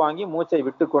உள்வாங்கி மூச்சை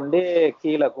விட்டுக்கொண்டே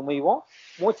கீழே குமிவோம்,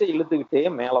 மூச்சை இழுத்துக்கிட்டே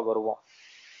மேல வருவோம்.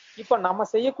 இப்ப நம்ம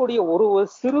செய்யக்கூடிய ஒரு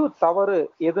சிறு தவறு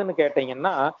எதுன்னு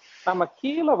கேட்டீங்கன்னா, நம்ம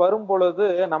கீழே வரும் பொழுது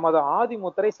நமது ஆதி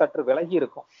முத்திரை சற்று விலகி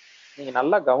இருக்கும். நீங்க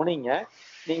நல்லா கவனிங்க.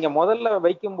 நீங்க முதல்ல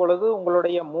வைக்கும் பொழுது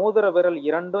உங்களுடைய மோதிர விரல்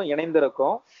 2ம்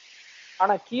இணைந்திருக்கும்.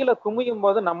 ஆனா கீழே குமியும்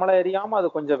போது நம்மளை அறியாம அது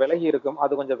கொஞ்சம் விலகி இருக்கும்.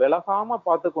 அது கொஞ்சம் விலகாம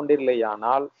பார்த்து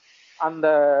கொண்டிருலையானால் அந்த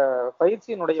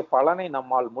பயிற்சியினுடைய பலனை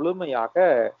நம்மால் முழுமையாக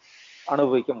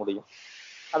அனுபவிக்க முடியும்.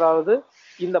 அதாவது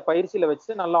இந்த பயிற்சியில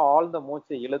வச்சு நல்லா ஆழ்ந்த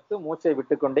மூச்சை இழுத்து மூச்சை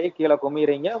விட்டுக்கொண்டே கீழே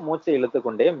குமிறீங்க, மூச்சை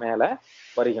இழுத்துக்கொண்டே மேல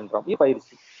வருகின்றோம். இது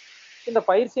பயிற்சி. இந்த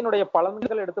பயிற்சியினுடைய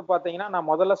பலன்கள் எடுத்து பார்த்தீங்கன்னா, நான்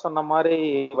முதல்ல சொன்ன மாதிரி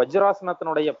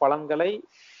வஜ்ராசனத்தினுடைய பலன்களை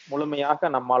முழுமையாக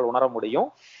நம்மால் உணர முடியும்.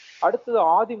 அடுத்தது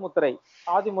ஆதி முத்திரை.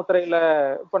 ஆதி முத்திரையில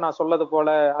இப்ப நான் சொல்லது போல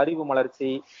அறிவு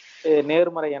மலர்ச்சி,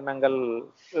 நேர்மறை எண்ணங்கள்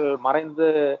மறைந்து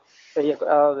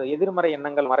அதாவது எதிர்மறை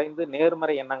எண்ணங்கள் மறைந்து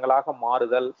நேர்மறை எண்ணங்களாக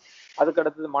மாறுதல்,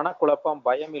 அதுக்கடுத்தது மனக்குழப்பம்,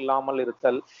 பயம் இல்லாமல்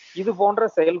இருத்தல், இது போன்ற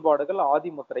செயல்பாடுகள்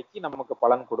ஆதி முத்திரைக்கு நமக்கு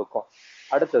பலன் கொடுக்கும்.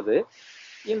 அடுத்தது,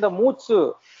 இந்த மூச்சு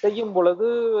செய்யும் பொழுது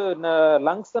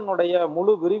லங்ஸனுடைய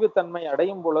முழு விரிவுத்தன்மை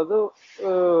அடையும் பொழுது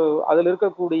அதில்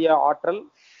இருக்கக்கூடிய ஆற்றல்,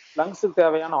 லங்ஸுக்கு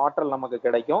தேவையான ஆற்றல் நமக்கு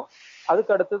கிடைக்கும்.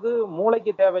 அதுக்கு அடுத்தது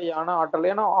மூளைக்கு தேவையான ஆற்றல்,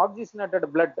 ஏன்னா ஆக்சிஜனேட்டட்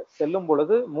பிளட் செல்லும்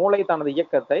பொழுது மூளை தனது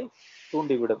இயக்கத்தை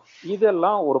தூண்டிவிடும்.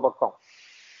 இதெல்லாம் ஒரு பக்கம்.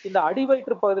 இந்த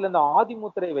அடிவயிற்று பகுதியில் இந்த ஆதி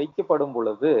முத்திரை வைக்கப்படும்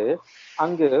பொழுது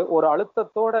அங்கு ஒரு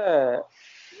அழுத்தத்தோட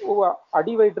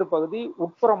அடிவயிற்று பகுதி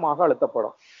உட்புறமாக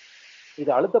அழுத்தப்படும்.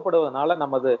 இது அழுத்தப்படுவதனால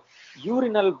நமது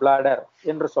யூரினல் பிளாடர்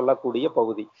என்று சொல்லக்கூடிய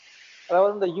பகுதி,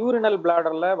 அதாவது இந்த யூரினல்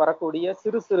பிளாடர்ல வரக்கூடிய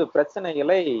சிறு சிறு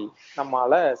பிரச்சனைகளை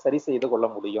நம்மால சரி செய்து கொள்ள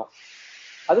முடியும்.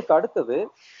 அதுக்கு அடுத்தது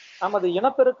நமது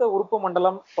இனப்பெருக்க உறுப்பு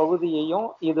மண்டலம் பகுதியையும்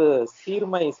இது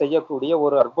சீர்மை செய்யக்கூடிய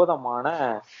ஒரு அற்புதமான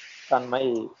தன்மை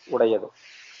உடையது.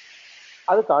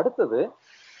 அதுக்கு அடுத்தது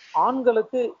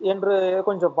ஆண்களுக்கு என்று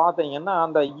கொஞ்சம் பார்த்தீங்கன்னா,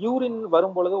 அந்த யூரின்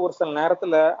வரும் பொழுது ஒரு சில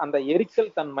நேரத்துல அந்த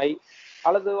எரிச்சல் தன்மை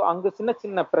அல்லது அங்கு சின்ன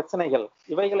சின்ன பிரச்சனைகள்,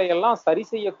 இவைகளை எல்லாம் சரி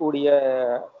செய்யக்கூடிய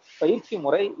பயிற்சி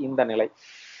முறை இந்த நிலை.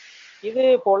 இதே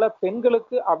போல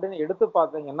பெண்களுக்கு அப்படின்னு எடுத்து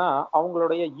பார்த்தீங்கன்னா,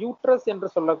 அவங்களுடைய யூட்ரஸ் என்று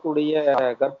சொல்லக்கூடிய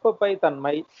கர்ப்பப்பை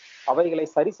தன்மை, அவைகளை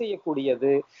சரி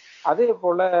செய்யக்கூடியது. அதே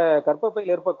போல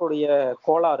கர்ப்பப்பையில் ஏற்படக்கூடிய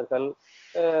கோளாறுகள்,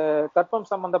 கர்ப்பம்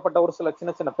சம்பந்தப்பட்ட ஒரு சில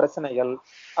சின்ன சின்ன பிரச்சனைகள்,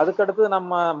 அதுக்கடுத்து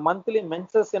நம்ம மந்த்லி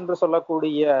மென்சஸ் என்று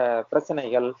சொல்லக்கூடிய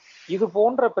பிரச்சனைகள், இது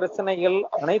போன்ற பிரச்சனைகள்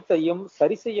அனைத்தையும்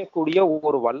சரி செய்யக்கூடிய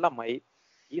ஒரு வல்லமை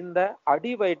இந்த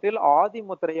அடி வயிற்றில் ஆதி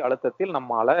முத்திரை அழுத்தத்தில்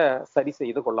நம்மால சரி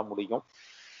செய்து கொள்ள முடியும்.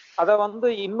 அத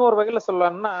இன்னொரு வகையில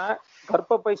சொல்லலாம்னா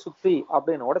கர்ப்பப்பை சுத்தி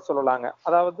அப்படின்னு கூட சொல்லலாங்க.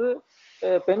 அதாவது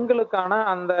பெண்களுக்கான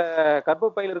அந்த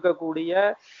கர்ப்பப்பையில் இருக்கக்கூடிய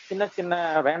சின்ன சின்ன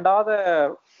வேண்டாத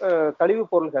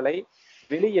கழிவுப் பொருள்களை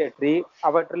வெளியேற்றி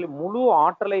அவற்றில் முழு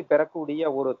ஆற்றலை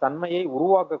பெறக்கூடிய ஒரு தன்மையை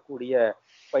உருவாக்கக்கூடிய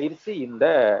பயிற்சி இந்த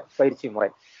பயிற்சி முறை.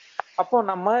 அப்போ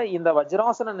நம்ம இந்த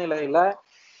வஜ்ராசன நிலையில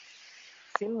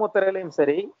சின்முத்திரையிலும்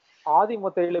சரி ஆதி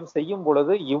முத்திரையிலும் செய்யும்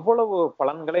பொழுது இவ்வளவு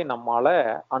பலன்களை நம்மால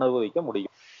அனுபவிக்க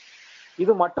முடியும்.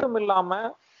 இது மட்டும் இல்லாம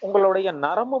உங்களுடைய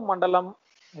நரம்பு மண்டலம்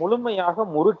முழுமையாக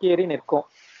முறுக்கேறி நிற்கும்.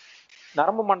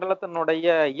 நரம்பு மண்டலத்தினுடைய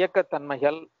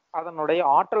இயக்கத்தன்மைகள், அதனுடைய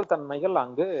ஆற்றல் தன்மைகள்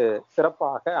அங்கு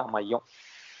சிறப்பாக அமையும்.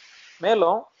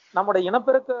 மேலும் நம்முடைய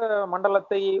இனப்பெருக்க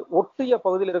மண்டலத்தை ஒட்டிய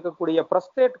பகுதியில் இருக்கக்கூடிய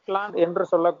பிரஸ்டேட் கிளாண்ட் என்று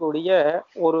சொல்லக்கூடிய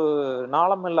ஒரு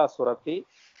நாளமில்லா சுரப்பி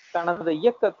தனது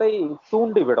இயக்கத்தை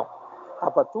தூண்டிவிடும்.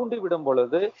 அப்ப தூண்டிவிடும்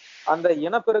பொழுது அந்த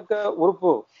இனப்பெருக்க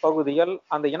உறுப்பு பகுதிகள்,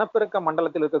 அந்த இனப்பெருக்க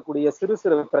மண்டலத்தில் இருக்கக்கூடிய சிறு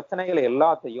சிறு பிரச்சனைகள்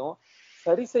எல்லாத்தையும்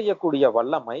சரி செய்யக்கூடிய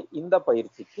வல்லமை இந்த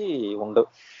பயிற்சிக்கு உண்டு.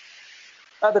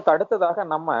 அதுக்கு அடுத்ததாக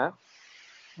நம்ம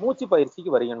மூச்சு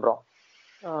பயிற்சிக்கு வருகின்றோம்.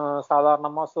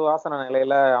 சாதாரணமா சுவாசன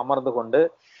நிலையில அமர்ந்து கொண்டு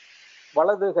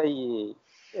வலது கை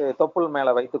தொப்புள் மேல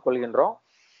வைத்துக் கொள்கின்றோம்.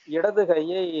 இடது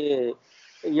கையை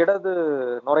இடது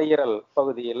நுரையீரல்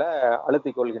பகுதியில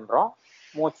அழுத்திக் கொள்கின்றோம்.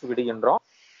 மூச்சு விடுகின்றோம்.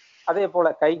 அதே போல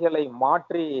கைகளை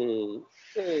மாற்றி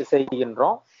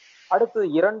செய்கின்றோம். அடுத்து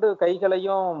 2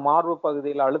 கைகளையும் மார்பு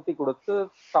பகுதியில் அழுத்தி கொடுத்து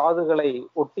காதுகளை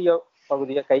ஒட்டிய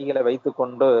பகுதியை கைகளை வைத்து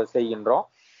கொண்டு செய்கின்றோம்.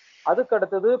 அதுக்கு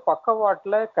அடுத்தது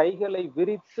பக்கவாட்டுல கைகளை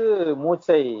விரித்து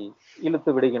மூச்சை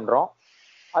இழுத்து விடுகின்றோம்.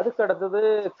 அதுக்கு அடுத்தது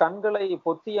கண்களை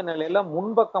பொத்திய நிலையில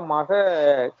முன்பக்கமாக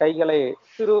கைகளை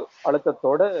சிறு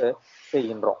அழுத்தத்தோடு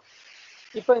செய்கின்றோம்.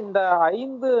 இப்ப இந்த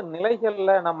 5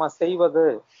 நிலைகள்ல நம்ம செய்வது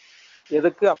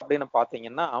எதுக்கு அப்படின்னு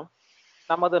பாத்தீங்கன்னா,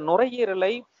 நமது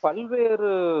நுரையீரலை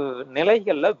பல்வேறு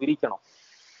நிலைகள்ல விரிக்கணும்.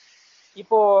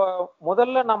 இப்போ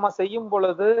முதல்ல நம்ம செய்யும்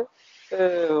பொழுது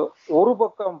ஒரு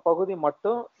பக்கம் பகுதி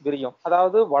மட்டும் விரியும்.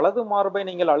 அதாவது வலது மார்பை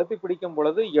நீங்கள் அழுத்தி பிடிக்கும்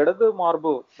பொழுது இடது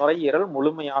மார்பு நுரையீரல்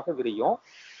முழுமையாக விரியும்.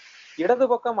 இடது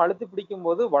பக்கம் அழுத்தி பிடிக்கும்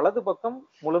போது வலது பக்கம்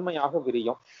முழுமையாக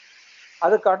விரியும்.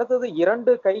 அதுக்கு அடுத்தது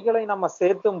 2 கைகளை நம்ம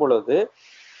சேர்த்தும் பொழுது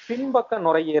பின்பக்க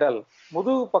நுரையீரல்,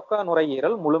 முதுகு பக்க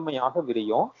நுரையீரல் முழுமையாக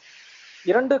விரியும்.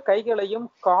 2 கைகளையும்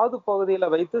காது பகுதியில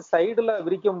வைத்து சைடுல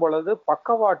விரிக்கும் பொழுது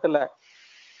பக்கவாட்டுல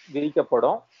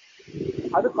விரிக்கப்படும்.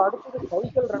 அதுக்கு அடுத்தது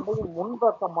கைகள் 2ஐயும்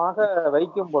முன்பக்கமாக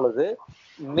வைக்கும் பொழுது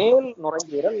மேல்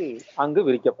நுரையீரல் அங்கு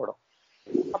விரிக்கப்படும்.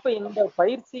 அப்ப இந்த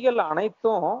பயிற்சிகள்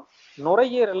அனைத்தும்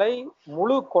நுரையீரலை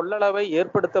முழு கொள்ளளவை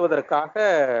ஏற்படுத்துவதற்காக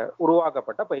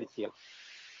உருவாக்கப்பட்ட பயிற்சிகள்.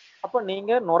 அப்ப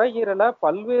நீங்க நுரையீரலை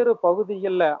பல்வேறு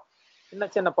பகுதிகள்ல சின்ன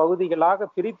சின்ன பகுதிகளாக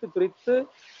பிரித்து பிரித்து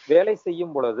வேலை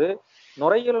செய்யும் பொழுது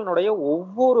நுரையீரலினுடைய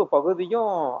ஒவ்வொரு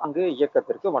பகுதியும் அங்கு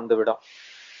இயக்கத்திற்கு வந்துவிடும்.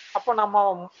 அப்ப நம்ம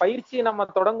பயிற்சி நம்ம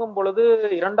தொடங்கும் பொழுது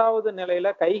 2வது நிலையில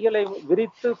கைகளை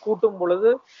விரித்து கூட்டும் பொழுது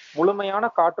முழுமையான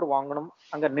காற்று வாங்கணும்.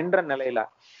 அங்க நின்ற நிலையில,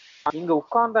 இங்கு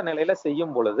உட்கார்ந்த நிலையில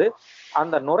செய்யும் பொழுது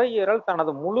அந்த நுரையீரல்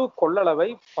தனது முழு கொள்ளளவை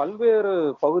பல்வேறு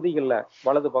பகுதிகளில்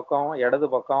வலது பக்கம், இடது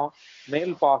பக்கம்,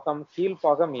 மேல் பாகம்,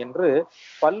 கீழ்ப்பாகம் என்று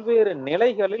பல்வேறு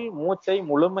நிலைகளில் மூச்சை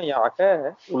முழுமையாக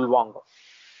உள்வாங்கும்.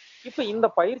 இப்ப இந்த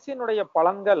பயிற்சியினுடைய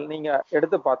பலன்கள் நீங்க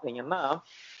எடுத்து பார்த்தீங்கன்னா,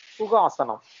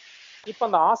 சுகாசனம். இப்ப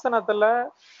அந்த ஆசனத்துல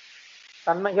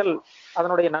தன்மைகள்,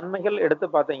 அதனுடைய நன்மைகள் எடுத்து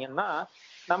பார்த்தீங்கன்னா,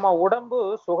 நம்ம உடம்பு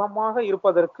சுகமாக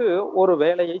இருப்பதற்கு ஒரு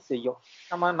வேலையை செய்யும்.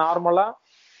 நம்ம நார்மலா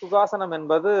சுகாசனம்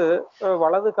என்பது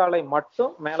வலது காலை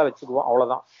மட்டும் மேல வச்சுக்குவோம்,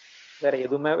 அவ்வளவுதான், வேற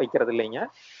எதுவுமே வைக்கிறது இல்லைங்க.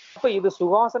 அப்ப இது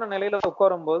சுகாசன நிலையில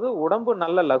உட்காரும் போது உடம்பு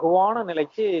நல்ல லகுவான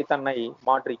நிலைக்கு தன்னை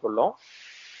மாற்றிக்கொள்ளும்.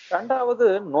 2வது,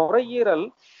 நுரையீரல்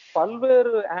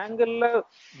பல்வேறு ஆங்கிள்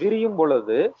விரியும்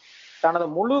பொழுது தனது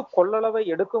முழு கொள்ளளவை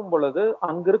எடுக்கும் பொழுது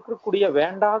அங்கு இருக்கக்கூடிய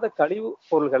வேண்டாத கழிவு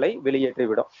பொருள்களை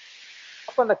வெளியேற்றிவிடும்.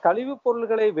 அப்ப அந்த கழிவு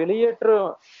பொருள்களை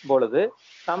வெளியேற்றும் பொழுது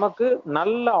நமக்கு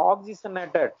நல்ல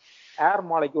ஆக்சிஜனேட்டட் ஏர்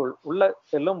மாலிக்யூல் உள்ள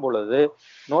செல்லும் பொழுது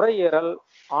நுரையீரல்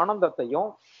ஆனந்தத்தையும்,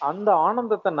 அந்த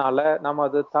ஆனந்தத்தினால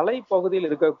நமது தலைப்பகுதியில்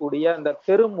இருக்கக்கூடிய அந்த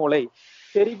பெருமூளை,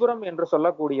 செரிபுரம் என்று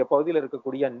சொல்லக்கூடிய பகுதியில்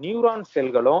இருக்கக்கூடிய நியூரான்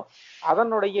செல்களும்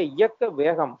அதனுடைய இயக்க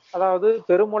வேகம், அதாவது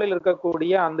பெருமூளையில்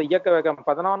இருக்கக்கூடிய அந்த இயக்க வேகம்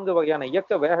 14 வகையான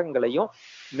இயக்க வேகங்களையும்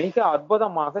மிக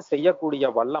அற்புதமாக செய்யக்கூடிய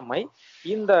வல்லமை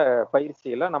இந்த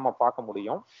பயிற்சியில நம்ம பார்க்க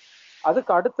முடியும்.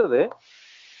 அதுக்கு அடுத்தது,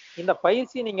 இந்த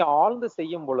பயிற்சி நீங்க ஆழ்ந்து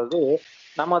செய்யும் பொழுது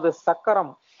நமது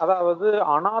சக்கரம், அதாவது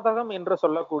அநாதகம் என்று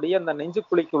சொல்லக்கூடிய அந்த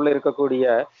நெஞ்சுக்குழிக்குள்ள இருக்கக்கூடிய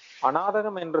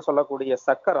அநாதகம் என்று சொல்லக்கூடிய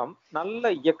சக்கரம்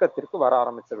நல்ல இயக்கத்திற்கு வர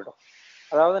ஆரம்பித்து விடும்.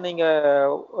 அதாவது நீங்க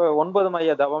 9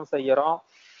 மைய தவம் செய்யறோம்,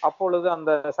 அப்பொழுது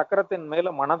அந்த சக்கரத்தின்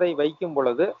மேல மனதை வைக்கும்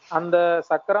பொழுது அந்த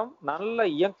சக்கரம் நல்ல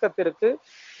இயக்கத்திற்கு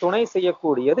துணை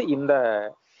செய்யக்கூடியது இந்த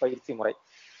பயிற்சி முறை.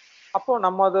 அப்போ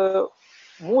நமது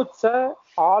மூச்சை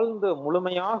ஆழ்ந்து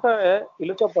முழுமையாக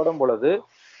இழுக்கப்படும் பொழுது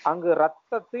அங்கு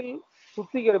இரத்தத்தில்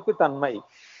சுத்திகரிப்பு தன்மை,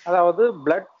 அதாவது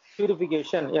பிளட்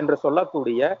பியூரிஃபிகேஷன் என்று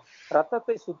சொல்லக்கூடிய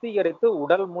இரத்தத்தை சுத்திகரித்து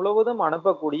உடல் முழுவதும்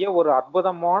அனுப்பக்கூடிய ஒரு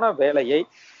அற்புதமான வேலையை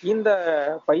இந்த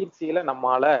பயிற்சியில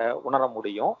நம்மால உணர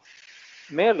முடியும்.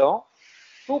 மேலும்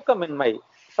தூக்கமின்மை,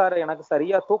 சார் எனக்கு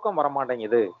சரியா தூக்கம்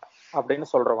வரமாட்டேங்குது அப்படின்னு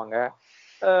சொல்றவங்க,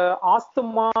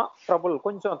 ஆஸ்துமா ட்ரபுள்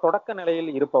கொஞ்சம் தொடக்க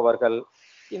நிலையில் இருப்பவர்கள்,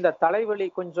 இந்த தலைவலி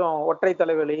கொஞ்சம் ஒற்றை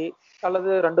தலைவலி அல்லது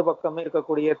 2 பக்கமே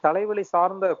இருக்கக்கூடிய தலைவலி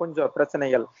சார்ந்த கொஞ்சம்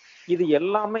பிரச்சனைகள், இது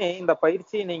எல்லாமே இந்த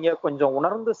பயிற்சியை நீங்க கொஞ்சம்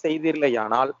உணர்ந்து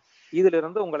செய்தீர்களேயானால்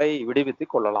இதிலிருந்து உங்களை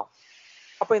விடுவித்துக் கொள்ளலாம்.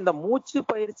 அப்ப இந்த மூச்சு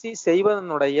பயிற்சி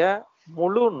செய்வதனுடைய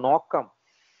முழு நோக்கம்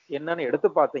என்னன்னு எடுத்து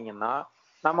பார்த்தீங்கன்னா,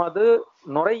 நமது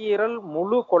நுரையீரல்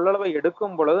முழு கொள்ளளவை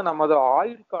எடுக்கும் பொழுது நமது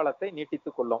ஆயுள் காலத்தை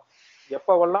நீட்டித்துக் கொள்ளும்.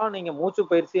 எப்பவெல்லாம் நீங்க மூச்சு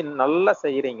பயிற்சி நல்லா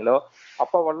செய்யறீங்களோ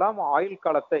அப்பவெல்லாம் ஆயுள்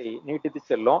காலத்தை நீட்டித்து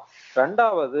செல்லும்.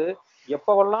 2வது,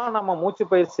 எப்பவெல்லாம் நம்ம மூச்சு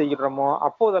பயிற்சி செய்கிறோமோ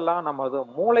அப்போதெல்லாம் நமது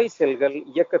மூளை செல்கள்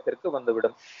இயக்கத்திற்கு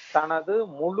வந்துவிடும். தனது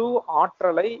முழு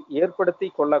ஆற்றலை ஏற்படுத்தி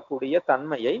கொள்ளக்கூடிய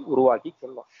தன்மையை உருவாக்கி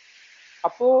கொள்ளும்.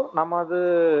 அப்போ நமது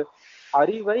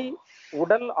அறிவை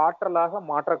உடல் ஆற்றலாக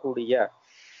மாற்றக்கூடிய,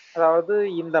 அதாவது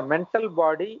இந்த mental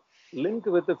body link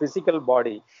with physical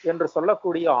body என்று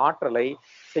சொல்லக்கூடிய ஆற்றலை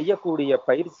செய்யக்கூடிய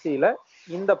பயிற்சியில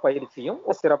இந்த பயிற்சியும்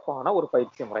ஒரு சிறப்பான ஒரு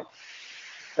பயிற்சி முறை.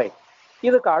 ரைட்.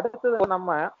 இதுக்கு அடுத்தது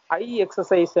நம்ம ஐ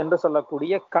எக்ஸசைஸ் என்று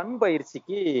சொல்லக்கூடிய கண்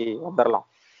பயிற்சிக்கு வந்துடலாம்.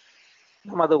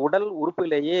 நமது உடல்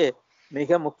உறுப்பிலேயே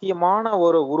மிக முக்கியமான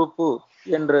ஒரு உறுப்பு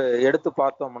என்று எடுத்து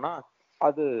பார்த்தோம்னா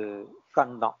அது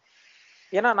கண் தான்.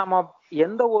 ஏன்னா நம்ம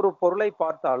எந்த ஒரு பொருளை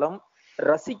பார்த்தாலும்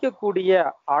ரசிக்கக்கூடிய,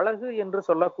 அழகு என்று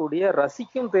சொல்லக்கூடிய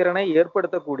ரசிக்கும் திறனை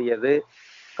ஏற்படுத்தக்கூடியது,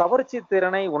 கவர்ச்சி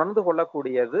திறனை உணர்ந்து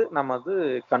கொள்ளக்கூடியது நமது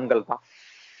கண்கள் தான்.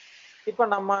 இப்ப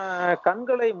நம்ம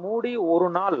கண்களை மூடி ஒரு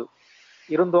நாள்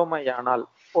இருந்தோமையானால்,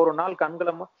 ஒரு நாள்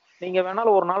கண்களை நீங்க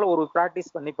வேணாலும் ஒரு நாள் ஒரு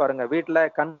பிராக்டிஸ் பண்ணி பாருங்க. வீட்டுல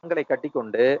கண்களை கட்டி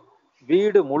கொண்டு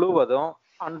வீடு முழுவதும்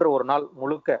அன்று ஒரு நாள்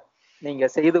முழுக்க நீங்க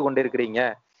செய்து கொண்டிருக்கிறீங்க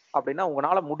அப்படின்னா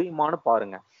உங்களால முடியுமான்னு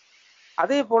பாருங்க.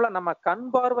 அதே போல நம்ம கண்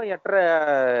பார்வையற்ற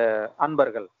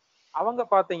அன்பர்கள் அவங்க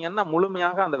பாத்தீங்கன்னா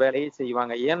முழுமையாக அந்த வேலையை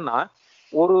செய்வாங்க. ஏன்னா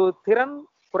ஒரு திறன்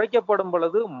குறைக்கப்படும்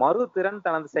பொழுது மறு திறன்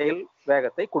தனது செயல்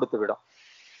வேகத்தை கொடுத்துவிடும்.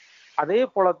 அதே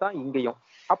போலதான் இங்கேயும்.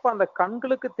 அப்ப அந்த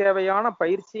கண்களுக்கு தேவையான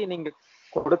பயிற்சியை நீங்க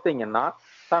கொடுத்தீங்கன்னா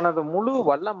தனது முழு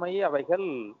வல்லமையை அவைகள்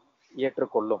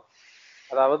ஏற்றுக்கொள்ளும்.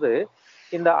 அதாவது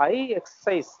இந்த ஐ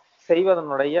எக்ஸசைஸ்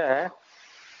செய்வதனுடைய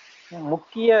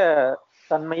முக்கிய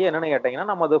தன்மையை என்னன்னு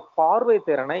கேட்டீங்கன்னா நமது பார்வை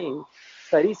திறனை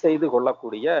சரி செய்து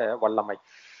கொள்ளக்கூடிய வல்லமை.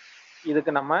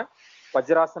 இதுக்கு நம்ம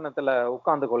வஜ்ராசனத்துல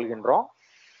உட்கார்ந்து கொள்கின்றோம்.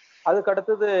 அதுக்கு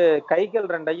அடுத்தது கைகள்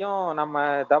ரெண்டையும் நம்ம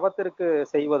தவத்திற்கு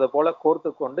செய்வது போல கோர்த்து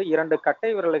கொண்டு 2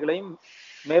 கட்டை விரல்களையும்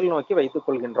மேல் நோக்கி வைத்துக்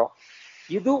கொள்கின்றோம்.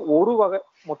 இது ஒரு வகை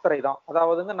முத்திரை தான்.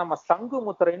 அதாவதுங்க நம்ம சங்கு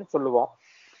முத்திரைன்னு சொல்லுவோம்.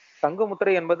 சங்கு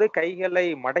முத்திரை என்பது கைகளை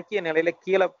மடக்கிய நிலையில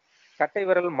கீழே, கட்டை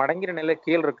விரல் மடங்கிற நிலையில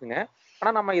கீழ் இருக்குங்க.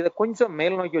 ஆனா நம்ம இதை கொஞ்சம்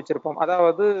மேல் நோக்கி வச்சிருப்போம்.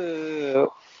 அதாவது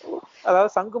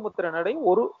சங்கு முத்திரையினுடைய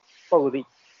ஒரு பகுதி.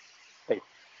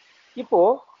 இப்போ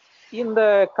இந்த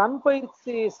கண்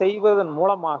பயிற்சி செய்வதன்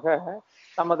மூலமாக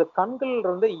நமது கண்கள்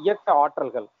இருந்து இயக்க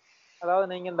ஆற்றல்கள், அதாவது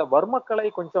நீங்க இந்த வர்மக்கலை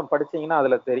கொஞ்சம் படிச்சீங்கன்னா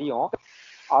அதுல தெரியும்.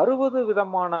 60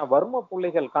 விதமான வர்ம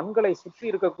புள்ளிகள், கண்களை சுற்றி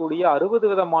இருக்கக்கூடிய 60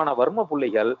 விதமான வர்ம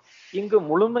புள்ளிகள் இங்கு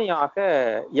முழுமையாக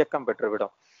இயக்கம்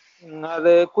பெற்றுவிடும்.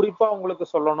 அது குறிப்பா உங்களுக்கு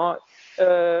சொல்லணும்,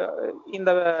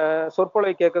 இந்த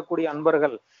சொற்பொழிவை கேட்கக்கூடிய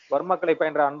அன்பர்கள், வர்மக்கலை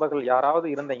பயின்ற அன்பர்கள் யாராவது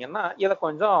இருந்தீங்கன்னா இதை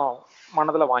கொஞ்சம்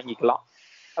மனதுல வாங்கிக்கலாம்.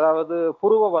 அதாவது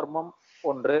புருவ வர்மம்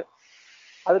ஒன்று,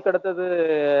 அதுக்கடுத்தது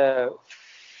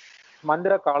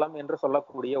மந்திர காலம் என்று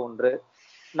சொல்லக்கூடிய ஒன்று,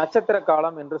 நட்சத்திர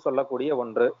காலம் என்று சொல்லக்கூடிய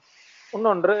ஒன்று,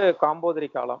 இன்னொன்று காம்போதிரி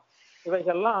காலம்.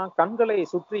 இவைகள்லாம் கண்களை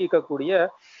சுற்றி இருக்கக்கூடிய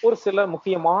ஒரு சில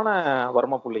முக்கியமான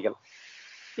வர்ம புள்ளிகள்.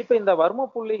 இப்ப இந்த வர்ம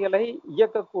புள்ளிகளை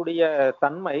இயக்கக்கூடிய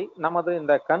தன்மை நமது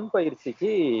இந்த கண் பயிற்சிக்கு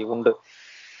உண்டு.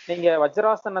 நீங்க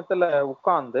வஜ்ராசனத்துல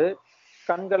உட்கார்ந்து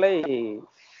கண்களை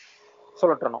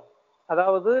சுழற்றணும்.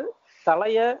 அதாவது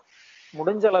தலைய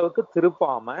முடிஞ்ச அளவுக்கு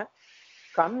திருப்பாம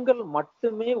கண்கள்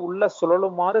மட்டுமே உள்ள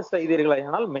சுழலுமாறு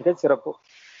செய்தீர்களானால் மிக சிறப்பு.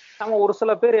 நம்ம ஒரு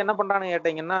சில பேர் என்ன பண்றான்னு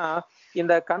கேட்டீங்கன்னா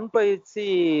இந்த கண் பயிற்சி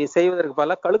செய்வதற்கு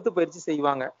பல கழுத்து பயிற்சி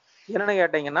செய்வாங்க. என்னன்னு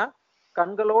கேட்டீங்கன்னா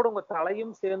கண்களோடு உங்க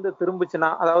தலையும் சேர்ந்து திரும்பிச்சுன்னா,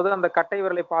 அதாவது அந்த கட்டை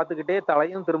விரலை பார்த்துக்கிட்டே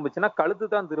தலையும் திரும்பிச்சுன்னா கழுத்து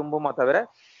தான் திரும்புமா தவிர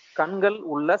கண்கள்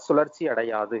உள்ள சுழற்சி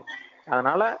அடையாது.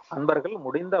 அதனால அன்பர்கள்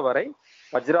முடிந்தவரை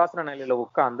வஜ்ராசன நிலையில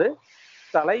உட்கார்ந்து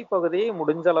தலைப்பகுதியை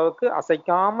முடிஞ்ச அளவுக்கு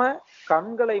அசைக்காம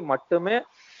கண்களை மட்டுமே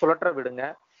சுழற்ற விடுங்க.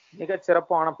 மிக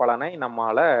சிறப்பான பலனை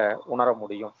நம்மால உணர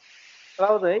முடியும்.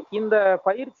 அதாவது இந்த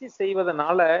பயிற்சி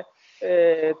செய்வதனால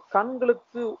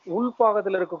கண்களுக்கு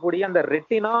உள்பாகத்தில் இருக்கக்கூடிய அந்த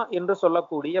ரெட்டினா என்று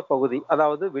சொல்லக்கூடிய பகுதி,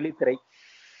 அதாவது விழித்திரை,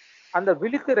 அந்த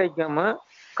விழித்திரைக்கும்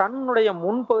கண்ணுடைய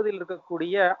முன்பகுதியில்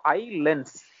இருக்கக்கூடிய ஐ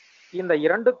லென்ஸ், இந்த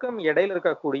இரண்டுக்கும் இடையில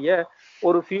இருக்கக்கூடிய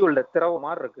ஒரு ஃபியூல்டு திரவ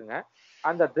மாதிரி இருக்குங்க.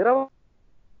 அந்த திரவ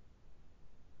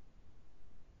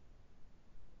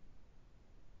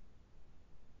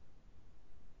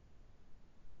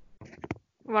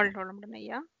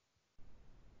ஐயா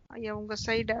ஐயா உங்க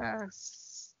சைடு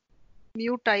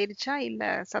மியூட் ஆயிருச்சா இல்ல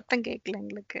சத்தம் கேட்கல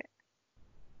எங்களுக்கு?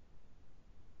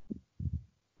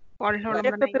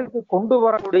 இயக்கத்திற்கு கொண்டு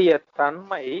வரக்கூடிய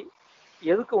தன்மை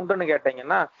எதுக்கு உண்டுன்னு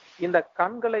கேட்டீங்கன்னா இந்த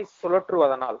கண்களை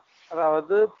சுழற்றுவதனால்,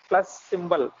 அதாவது பிளஸ்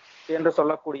சிம்பல் என்று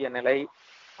சொல்லக்கூடிய நிலை,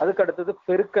 அதுக்கு அடுத்தது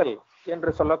பெருக்கல்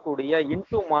என்று சொல்லக்கூடிய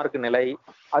இன்டூ மார்க் நிலை,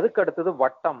 அதுக்கு அடுத்தது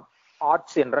வட்டம்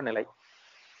ஆர்ச் என்ற நிலை.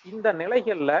 இந்த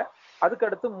நிலைகள்ல அதுக்கு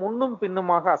அடுத்து முன்னும்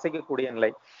பின்னுமாக அசைக்கக்கூடிய நிலை.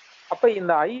 அப்ப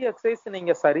இந்த ஐ எக்ஸசைஸ்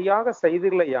நீங்க சரியாக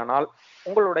செய்தீர்களேயானால்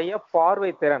உங்களுடைய பார்வை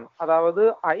திறன், அதாவது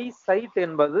ஐ சைட்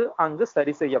என்பது அங்கு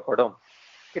சரி செய்யப்படும்.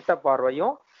 கிட்ட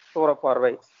பார்வையும் தூர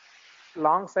பார்வை,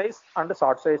 long size and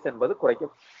short size என்பது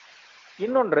குறைக்கும்.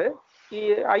 இன்னொன்று,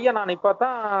 ஐயா நான்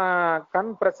இப்பதான்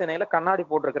கண் பிரச்சனையில கண்ணாடி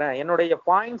போட்டிருக்கிறேன், என்னுடைய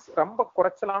பாயிண்ட்ஸ் ரொம்ப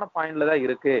குறைச்சலான பாயிண்ட்ல தான்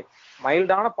இருக்கு,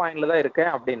 மைல்டான பாயிண்ட்ல தான்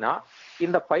இருக்கேன் அப்படின்னா,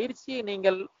 இந்த பயிற்சியை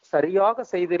நீங்கள் சரியாக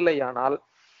செய்தில்லையானால்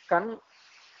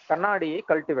கண்ணாடியை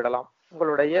கழட்டி விடலாம்,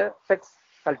 உங்களுடைய ஸ்பெக்ஸ்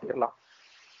கழட்டிடலாம்.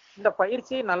 இந்த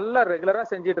பயிற்சியை நல்லா ரெகுலரா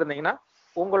செஞ்சுட்டு இருந்தீங்கன்னா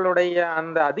உங்களுடைய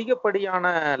அந்த அதிகப்படியான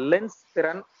லென்ஸ்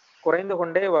திறன் குறைந்து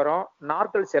கொண்டே வரும்.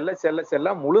 நாட்கள் செல்ல செல்ல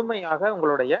செல்ல முழுமையாக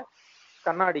உங்களுடைய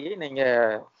கண்ணாடியை நீங்க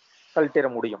கழட்டிட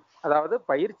முடியும். அதாவது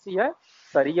பயிற்சியை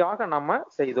சரியாக நம்ம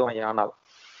செய்தோம் ஆனால்.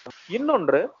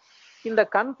 இன்னொன்று, இந்த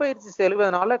கண் பயிற்சி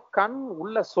செல்வதனால கண்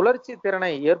உள்ள சுழற்சி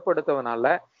திறனை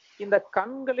ஏற்படுத்துவதனால இந்த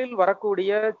கண்களில்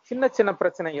வரக்கூடிய சின்ன சின்ன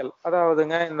பிரச்சனைகள்,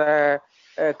 அதாவதுங்க இந்த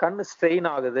கண்ணு ஸ்ட்ரெயின்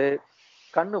ஆகுது,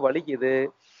 கண்ணு வலிக்குது,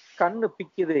 கண்ணு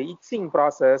பிக்குது, இச்சிங்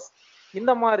ப்ராசஸ்,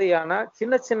 இந்த மாதிரியான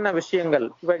சின்ன சின்ன விஷயங்கள்,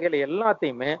 இவைகள்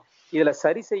எல்லாத்தையுமே இதுல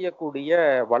சரி செய்யக்கூடிய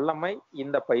வல்லமை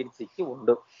இந்த பயிற்சிக்கு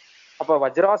உண்டு. அப்ப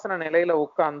வஜ்ராசன நிலையில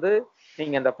உட்கார்ந்து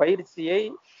நீங்க இந்த பயிற்சியை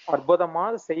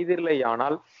அற்புதமாக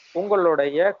செய்தீர்களேயானால்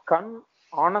உங்களுடைய கண்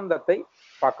ஆனந்தத்தை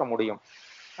பார்க்க முடியும்.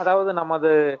 அதாவது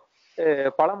நமது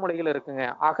பழமொழிகள் இருக்குங்க,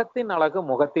 அகத்தின் அழகு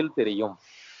முகத்தில் தெரியும்.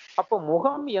 அப்போ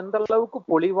முகம் எந்த அளவுக்கு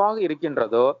பொலிவாக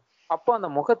இருக்கின்றதோ அப்போ அந்த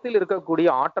முகத்தில் இருக்கக்கூடிய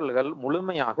ஆற்றல்கள்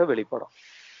முழுமையாக வெளிப்படும்.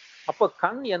 அப்போ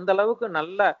கண் எந்த அளவுக்கு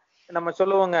நல்ல, நம்ம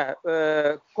சொல்லுவோங்க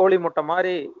கோழி முட்டை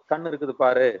மாதிரி கண் இருக்குது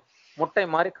பாரு, முட்டை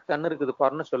மாதிரி கண் இருக்குது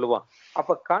பாருன்னு சொல்லுவோம்.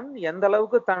 அப்ப கண் எந்த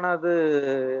அளவுக்கு தனது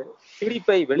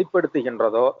சிரிப்பை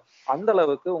வெளிப்படுத்துகின்றதோ அந்த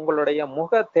அளவுக்கு உங்களுடைய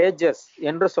முக தேஜஸ்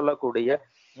என்று சொல்லக்கூடிய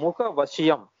முக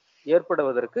வசியம்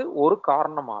ஏற்படுவதற்கு ஒரு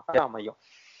காரணமாக அமையும்.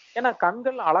 ஏன்னா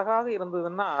கண்கள் அழகாக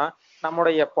இருந்ததுன்னா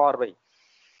நம்முடைய பார்வை,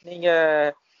 நீங்க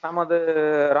நமது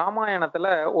ராமாயணத்துல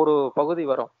ஒரு பகுதி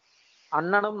வரும்,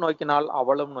 அண்ணனும் நோக்கினாள்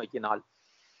அவளும் நோக்கினாள்.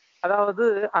 அதாவது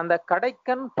அந்த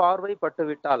கடைக்கண் பார்வை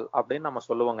பட்டுவிட்டால் அப்படின்னு நம்ம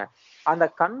சொல்லுவோங்க, அந்த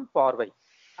கண் பார்வை.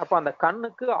 அப்ப அந்த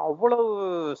கண்ணுக்கு அவ்வளவு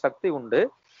சக்தி உண்டு.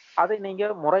 அதை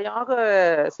நீங்க முறையாக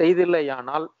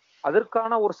செய்தில்லையானால்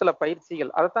அதற்கான ஒரு சில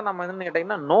பயிற்சிகள், அதைத்தான் நம்ம என்ன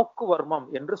கேட்டீங்கன்னா நோக்கு வர்மம்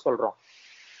என்று சொல்றோம்.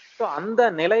 ஸோ அந்த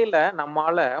நிலையில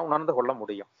நம்மால உணர்ந்து கொள்ள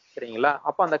முடியும். சரிங்களா?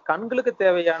 அப்ப அந்த கண்களுக்கு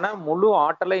தேவையான முழு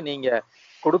ஆற்றலை நீங்க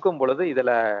கொடுக்கும் பொழுது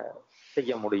இதுல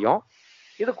செய்ய முடியும்.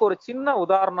 இதுக்கு ஒரு சின்ன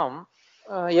உதாரணம்,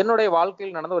 என்னுடைய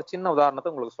வாழ்க்கையில் நடந்த ஒரு சின்ன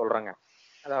உதாரணத்தை உங்களுக்கு சொல்றேங்க.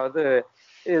 அதாவது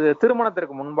இது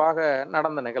திருமணத்திற்கு முன்பாக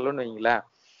நடந்த நிகழ்வுன்னு வைங்களேன்.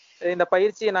 இந்த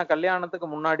பயிற்சியை நான் கல்யாணத்துக்கு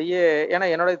முன்னாடியே, ஏன்னா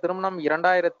என்னுடைய திருமணம்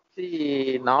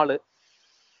 2004,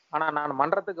 ஆனா நான்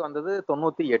மன்றத்துக்கு வந்தது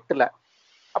 98ல.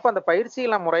 அப்ப அந்த பயிற்சியை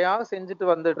நான் முறையாக செஞ்சுட்டு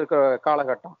வந்துட்டு இருக்க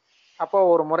காலகட்டம். அப்போ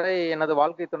ஒரு முறை எனது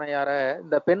வாழ்க்கை துணையார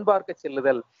இந்த பெண் பார்க்க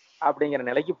செல்லுதல் அப்படிங்கிற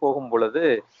நிலைக்கு போகும் பொழுது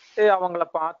அவங்கள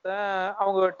பார்த்தேன்,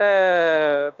 அவங்ககிட்ட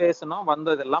பேசணும்,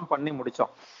 வந்ததெல்லாம் பண்ணி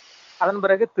முடிச்சோம். அதன்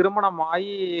பிறகு திருமணம்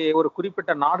ஆகி ஒரு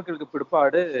குறிப்பிட்ட நாட்களுக்கு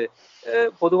பிற்பாடு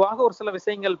பொதுவாக ஒரு சில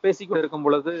விஷயங்கள் பேசிக்கொண்டு இருக்கும்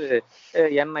பொழுது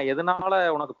என்ன எதனால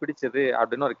உனக்கு பிடிச்சது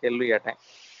அப்படின்னு ஒரு கேள்வி கேட்டேன்.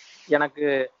 எனக்கு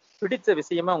பிடிச்ச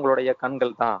விஷயமே உங்களுடைய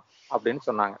கண்கள் தான் அப்படின்னு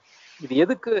சொன்னாங்க. இது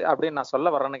எதுக்கு அப்படின்னு நான் சொல்ல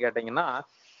வரேன்னு கேட்டீங்கன்னா,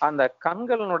 அந்த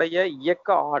கண்களினுடைய இயக்க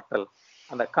ஆற்றல்,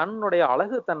 அந்த கண்ணுடைய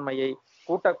அழகு தன்மையை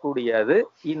கூட்டக்கூடியது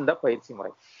இந்த பயிற்சி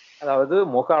முறை. அதாவது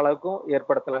முக அழகும்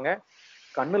ஏற்படுத்தலைங்க,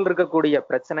 கண்ணில் இருக்கக்கூடிய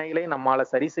பிரச்சனைகளை நம்மால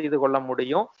சரி செய்து கொள்ள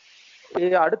முடியும்.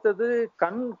 அடுத்தது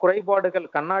கண் குறைபாடுகள்,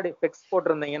 கண்ணாடி ஸ்பெக்ஸ்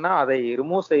போட்டிருந்தீங்கன்னா அதை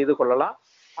ரிமூவ் செய்து கொள்ளலாம்.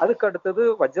 அதுக்கு அடுத்தது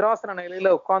வஜ்ராசன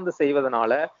நிலையில உட்கார்ந்து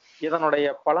செய்வதனால இதனுடைய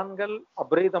பலன்கள்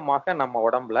அபரீதமாக நம்ம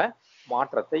உடம்புல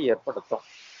மாற்றத்தை ஏற்படுத்தும்.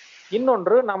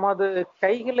 இன்னொன்று, நமது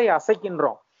கைகளை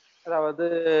அசைக்கின்றோம், அதாவது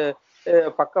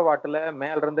பக்கவாட்டுல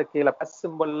மேல இருந்து கீழே பிளஸ்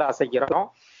சிம்பிள்ல அசைக்கிறோம்.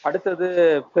 அடுத்தது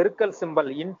பெருக்கல் சிம்பிள்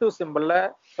இன்டூ சிம்பிள்ல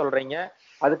சொல்றீங்க.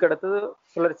 அதுக்கு அடுத்தது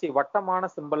சுழற்சி வட்டமான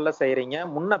சிம்பிள்ல செய்யறீங்க.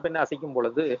 முன்ன பின்ன அசைக்கும்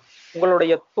பொழுது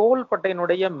உங்களுடைய தோள்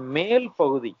பட்டையினுடைய மேல்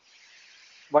பகுதி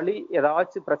வலி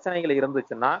ஏதாச்சும் பிரச்சனைகள்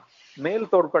இருந்துச்சுன்னா மேல்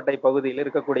தோள்பட்டை பகுதியில்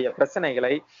இருக்கக்கூடிய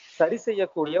பிரச்சனைகளை சரி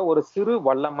செய்யக்கூடிய ஒரு சிறு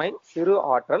வல்லமை, சிறு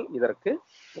ஆற்றல் இதற்கு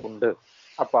உண்டு.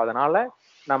 அப்ப அதனால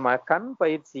நம்ம கண்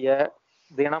பயிற்சிய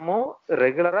தினமும்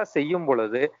ரெகுலரா செய்யும்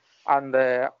பொழுது அந்த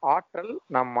ஆற்றல்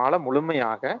நம்மால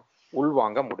முழுமையாக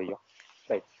உள்வாங்க முடியும்.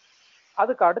 ரைட்.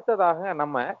 அதுக்கு அடுத்ததாக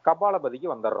நம்ம கபாலபதிக்கு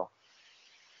வந்துடுறோம்.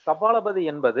 கபாலபதி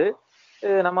என்பது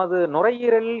நமது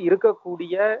நுரையீரலில்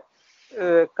இருக்கக்கூடிய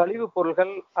கழிவு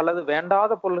பொருள்கள் அல்லது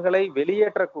வேண்டாத பொருள்களை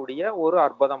வெளியேற்றக்கூடிய ஒரு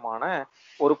அற்புதமான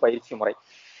ஒரு பயிற்சி முறை.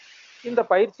 இந்த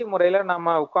பயிற்சி முறையில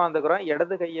நம்ம உட்கார்ந்துக்கிறோம்,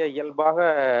 இடது கையை இயல்பாக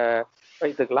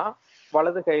வைத்துக்கலாம்,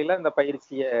 வலது கையில இந்த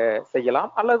பயிற்சியை செய்யலாம்,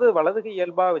 அல்லது வலது கை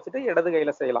இயல்பா வச்சுட்டு இடது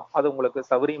கையில செய்யலாம், அது உங்களுக்கு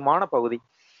சௌகரியமான பகுதி.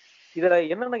 இதுல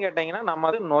என்னன்னு கேட்டீங்கன்னா,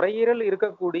 நம்ம நுரையீரல்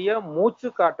இருக்கக்கூடிய மூச்சு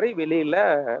காற்றை வெளியில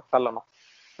தள்ளணும்.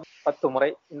 10 முறை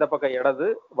இந்த பக்கம் இடது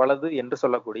வலது என்று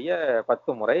சொல்லக்கூடிய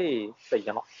 10 முறை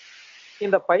செய்யணும்.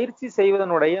 இந்த பயிற்சி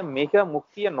செய்வதனுடைய மிக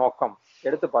முக்கிய நோக்கம்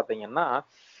எடுத்து பார்த்தீங்கன்னா,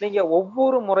 நீங்க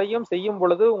ஒவ்வொரு முறையும் செய்யும்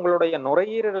பொழுது உங்களுடைய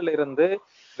நுரையீரலிலிருந்து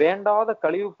வேண்டாத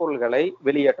கழிவுப் பொருள்களை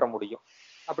வெளியேற்ற முடியும்.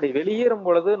 அப்படி வெளியேறும்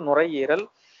பொழுது நுரையீரல்,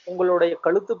 உங்களுடைய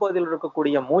கழுத்து பகுதியில்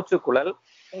இருக்கக்கூடிய மூச்சுக்குழல்,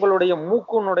 உங்களுடைய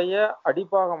மூக்குனுடைய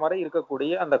அடிப்பாகம் வரை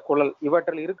இருக்கக்கூடிய அந்த குழல்,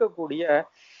 இவற்றில் இருக்கக்கூடிய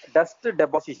டஸ்ட்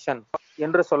டெபாசிஷன்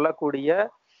என்று சொல்லக்கூடிய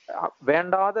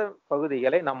வேண்டாத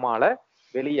பகுதிகளை நம்மால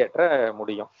வெளியேற்ற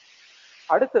முடியும்.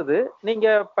 அடுத்தது, நீங்க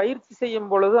பயிற்சி செய்யும்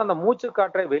பொழுது அந்த மூச்சு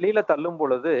காற்றை வெளியில தள்ளும்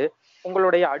பொழுது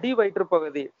உங்களுடைய அடி வயிற்று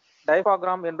பகுதி,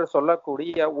 டயபாகிராம் என்று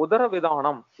சொல்லக்கூடிய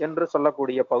உதரவிதானம் என்று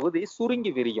சொல்லக்கூடிய பகுதி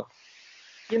சுருங்கி விரியும்.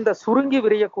 இந்த சுருங்கி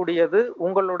விரியக்கூடியது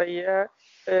உங்களுடைய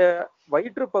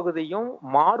வயிற்று பகுதியும்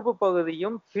மார்பு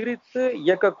பகுதியும் பிரித்து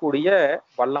இயக்கக்கூடிய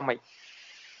வல்லமை.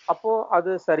 அப்போ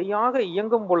அது சரியாக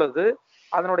இயங்கும் பொழுது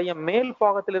அதனுடைய மேல்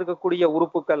பாகத்தில் இருக்கக்கூடிய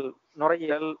உறுப்புகள்,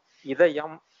 நுரையீரல்,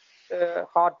 இதயம்,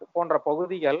 ஹார்ட் போன்ற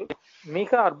பகுதிகள்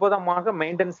மிக அற்புதமாக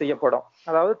மெயின்டைன் செய்யப்படும்.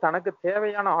 அதாவது தனக்கு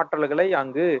தேவையான ஆற்றல்களை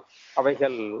அங்கு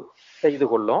அவைகள் செய்து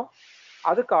கொள்ளும்.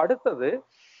 அதுக்கு அடுத்தது,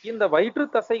 இந்த வயிற்று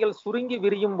தசைகள் சுருங்கி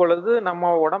விரியும் பொழுது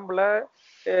நம்ம உடம்புல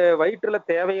வயிற்றுல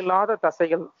தேவையில்லாத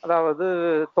தசைகள், அதாவது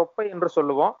தொப்பை என்று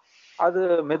சொல்லுவோம், அது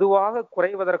மெதுவாக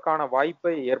குறைவதற்கான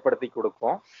வாய்ப்பை ஏற்படுத்தி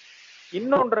கொடுக்கும்.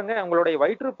 இன்னொன்றுங்க, உங்களுடைய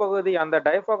வயிற்று பகுதி, அந்த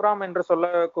டயபாகிராம் என்று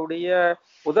சொல்லக்கூடிய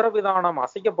உதரவிதானம்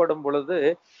அசைக்கப்படும் பொழுது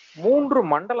 3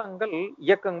 மண்டலங்கள்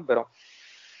இயக்கம் பெறும்.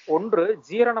 ஒன்று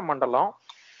ஜீரண மண்டலம்,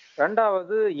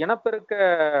 2வது இனப்பெருக்க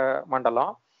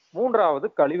மண்டலம், 3வது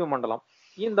கழிவு மண்டலம்.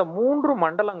 இந்த 3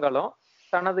 மண்டலங்களும்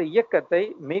தனது இயக்கத்தை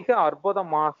மிக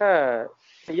அற்புதமாக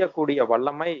செய்யக்கூடிய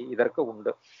வல்லமை இதற்கு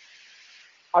உண்டு.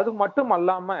 அது மட்டும்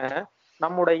அல்லாம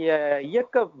நம்முடைய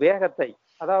இயக்க வேகத்தை,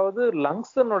 அதாவது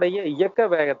லங்ஸினுடைய இயக்க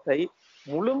வேகத்தை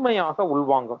முழுமையாக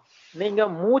உள்வாங்கும். நீங்க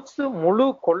மூச்சு முழு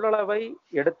கொள்ளளவை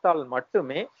எடுத்தால்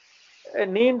மட்டுமே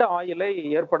நீண்ட ஆயுளை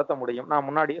ஏற்படுத்த முடியும். நான்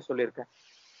முன்னாடியே சொல்லியிருக்கேன்.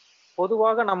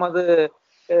 பொதுவாக நமது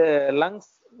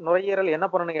லங்ஸ், நுரையீரல் என்ன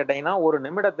பண்ணணும்னு கேட்டீங்கன்னா, ஒரு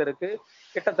நிமிடத்திற்கு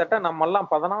கிட்டத்தட்ட நம்மெல்லாம்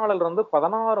 14 இருந்து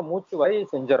 16 மூச்சு வரை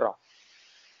செஞ்சிடறோம்.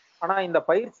 ஆனா இந்த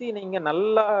பயிற்சி, நீங்க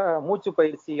நல்ல மூச்சு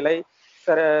பயிற்சிகளை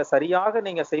சரியாக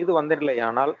நீங்க செய்து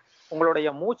வந்தீர்களேயானால் உங்களுடைய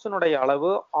மூச்சினுடைய அளவு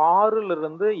 6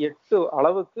 to 8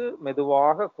 அளவுக்கு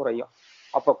மெதுவாக குறையும்.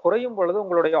 அப்ப குறையும் பொழுது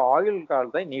உங்களுடைய ஆயுள்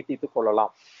காலத்தை நீட்டித்துக்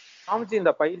கொள்ளலாம். காமிச்சு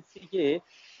இந்த பயிற்சிக்கு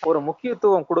ஒரு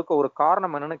முக்கியத்துவம் கொடுக்க ஒரு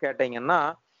காரணம் என்னன்னு கேட்டீங்கன்னா,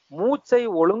 மூச்சை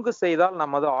ஒழுங்கு செய்தால்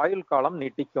நமது ஆயுள் காலம்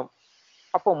நீட்டிக்கும்.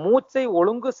 அப்போ மூச்சை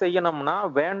ஒழுங்கு செய்யணும்னா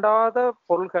வேண்டாத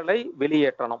பொருள்களை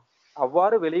வெளியேற்றணும்.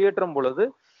 அவ்வாறு வெளியேற்றும் பொழுது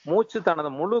மூச்சு தனது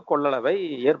முழு கொள்ளளவை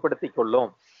ஏற்படுத்தி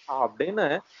கொள்ளும் அப்படின்னு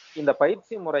இந்த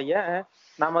பயிற்சி முறைய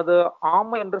நமது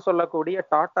ஆமை என்று சொல்லக்கூடிய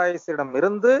டாட்டாயிஸிடம்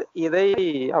இருந்து இதை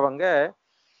அவங்க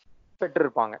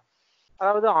பெற்றிருப்பாங்க.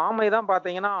 அதாவது ஆமை தான்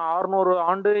பாத்தீங்கன்னா 600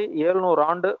 ஆண்டு 700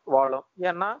 ஆண்டு வாழும்.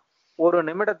 ஏன்னா ஒரு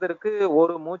நிமிடத்திற்கு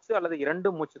ஒரு மூச்சு அல்லது 2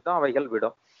 மூச்சு தான் அவைகள்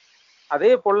விடும்.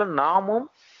 அதே போல நாமும்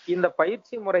இந்த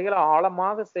பயிற்சி முறைகளை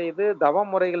ஆழமாக செய்து தவ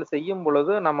முறைகள் செய்யும்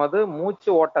பொழுது நமது மூச்சு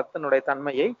ஓட்டத்தினுடைய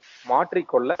தன்மையை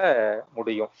மாற்றிக்கொள்ள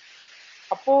முடியும்.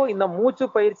 அப்போ இந்த மூச்சு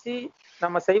பயிற்சி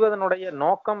நம்ம செய்வதனுடைய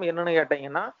நோக்கம் என்னன்னு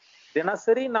கேட்டீங்கன்னா,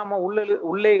 தினசரி நாம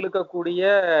உள்ளே இழுக்கக்கூடிய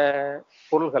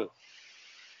பொருள்கள்,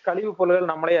 கழிவு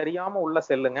பொருள்கள் நம்மளை அறியாம உள்ள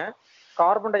செல்லுங்க.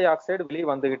 கார்பன் டை ஆக்சைடு வெளியே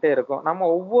வந்துகிட்டே இருக்கும். நம்ம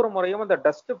ஒவ்வொரு முறையும் இந்த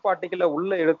டஸ்ட் பார்ட்டிகளை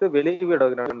உள்ள எடுத்து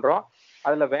வெளியிடுகின்றோம்.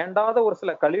 அதுல வேண்டாத ஒரு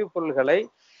சில கழிவு பொருள்களை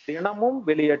தினமும்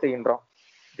வெளியேற்றுகின்றோம்.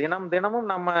 தினமும்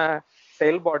நம்ம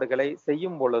செயல்பாடுகளை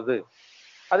செய்யும் பொழுது,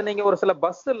 அது நீங்க ஒரு சில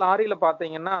பஸ் லாரியில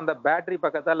பாத்தீங்கன்னா அந்த பேட்டரி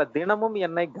பக்கத்தால தினமும்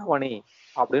என்னை கவனி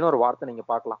அப்படின்னு ஒரு வார்த்தை நீங்க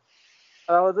பார்க்கலாம்.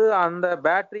 அதாவது அந்த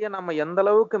பேட்டரியை நம்ம எந்த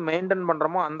அளவுக்கு மெயின்டைன்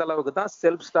பண்றோமோ அந்த அளவுக்கு தான்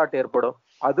செல்ஃப் ஸ்டார்ட் ஏற்படும்.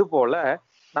 அது போல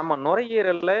நம்ம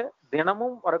நுரையீரல்ல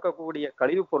தினமும் வரக்கூடிய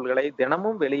கழிவுப் பொருள்களை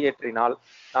தினமும் வெளியேற்றினால்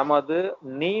நமது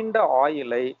நீண்ட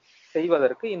ஆயுளை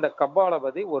செய்வதற்கு இந்த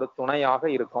கபாலபதி ஒரு துணையாக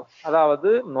இருக்கும். அதாவது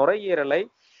நுரையீரலை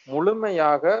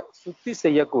முழுமையாக சுத்தி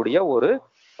செய்யக்கூடிய ஒரு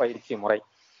பயிற்சி முறை.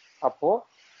 அப்போ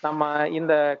நம்ம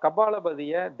இந்த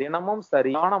கபாலபதிய தினமும்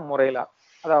சரியான முறையில,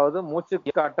 அதாவது மூச்சு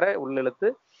காற்றை உள்ளிழுத்து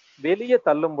வெளியே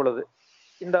தள்ளும் பொழுது,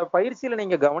 இந்த பயிற்சியில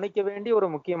நீங்க கவனிக்க வேண்டிய ஒரு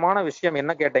முக்கியமான விஷயம்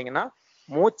என்ன கேட்டீங்கன்னா,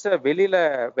 மூச்சை வெளியில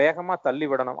வேகமா தள்ளி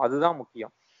விடணும். அதுதான்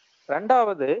முக்கியம்.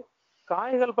 2வது,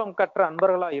 காயகல்பம் கற்ற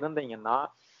அன்பர்களா இருந்தீங்கன்னா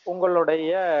உங்களுடைய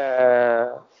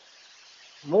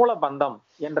மூலபந்தம்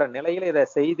என்ற நிலையில இதை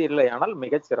செய்தீர்களேயானால்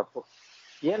மிகச் சிறப்பு.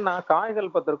 ஏன்னா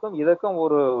காயகல்பத்திற்கும் இதற்கும்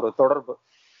ஒரு தொடர்பு.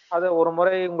 அது ஒரு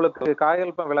முறை உங்களுக்கு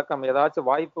காயகல்ப விளக்கம் ஏதாச்சும்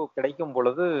வாய்ப்பு கிடைக்கும்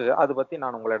பொழுது அது பத்தி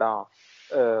நான் உங்களிடம்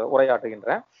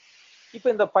உரையாற்றுகின்றேன். இப்ப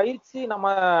இந்த பயிற்சி நம்ம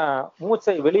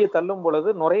மூச்சை வெளியே தள்ளும் பொழுது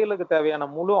நுரையீரலுக்கு தேவையான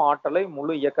முழு ஆற்றலை,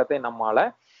 முழு இயக்கத்தை நம்மால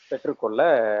பெற்றுக்கொள்ள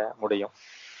முடியும்.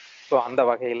 ஸோ அந்த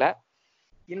வகையில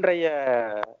இன்றைய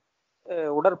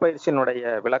உடற்பயிற்சியினுடைய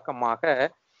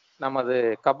விளக்கமாக நமது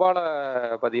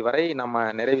கபாலபதி வரை நம்ம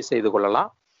நிறைவு செய்து கொள்ளலாம்.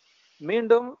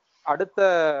 மீண்டும் அடுத்த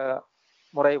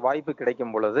முறை வாய்ப்பு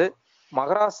கிடைக்கும் பொழுது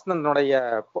மகராசனுடைய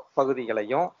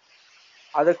பகுதிகளையும்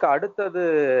அதுக்கு அடுத்தது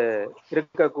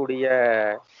இருக்கக்கூடிய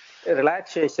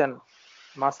relaxation,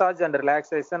 massage and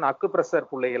relaxation, acupressure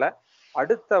புள்ளிகளை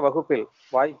அடுத்த வகுப்பில்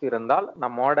வாய்ப்பு இருந்தால்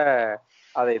நம்மோட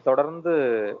அதை தொடர்ந்து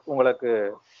உங்களுக்கு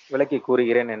விளக்கி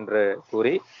கூறுகிறேன் என்று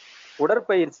கூறி,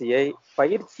 உடற்பயிற்சியை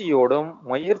பயிற்சியோடும்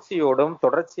முயற்சியோடும்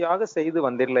தொடர்ச்சியாக செய்து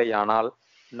வந்தில்லையானால்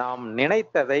நாம்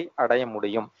நினைத்ததை அடைய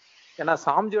முடியும். ஏன்னா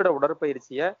சாம்ஜியோட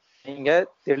உடற்பயிற்சியை நீங்க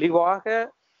தெளிவாக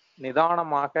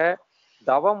நிதானமாக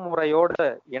தவ முறையோடு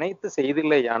இணைத்து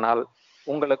செய்தில்லையானால்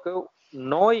உங்களுக்கு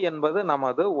நோய் என்பது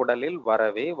நமது உடலில்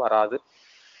வரவே வராது.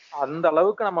 அந்த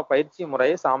அளவுக்கு நம்ம பயிற்சி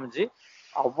முறையை சாமிச்சு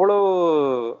அவ்வளவு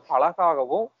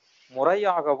அழகாகவும்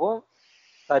முறையாகவும்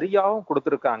சரியாகவும்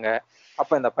கொடுத்துருக்காங்க.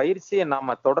 அப்ப இந்த பயிற்சியை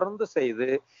நாம தொடர்ந்து செய்து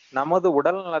நமது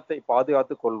உடல் நலத்தை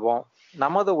பாதுகாத்து கொள்வோம்.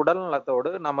 நமது உடல்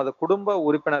நலத்தோடு நமது குடும்ப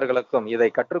உறுப்பினர்களுக்கும் இதை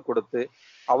கற்றுக் கொடுத்து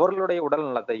அவர்களுடைய உடல்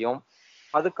நலத்தையும்,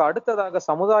 அதுக்கு அடுத்ததாக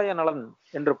சமுதாய நலன்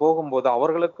என்று போகும்போது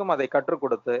அவர்களுக்கும் அதை கற்றுக்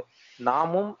கொடுத்து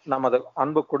நாமும் நமது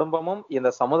அன்பு குடும்பமும்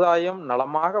இந்த சமுதாயம்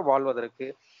நலமாக வாழ்வதற்கு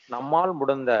நம்மால்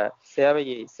முடிந்த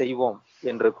சேவையை செய்வோம்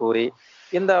என்று கூறி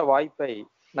இந்த வாய்ப்பை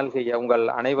நல்கிய உங்கள்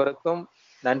அனைவருக்கும்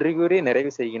நன்றி கூறி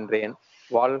நிறைவு செய்கின்றேன்.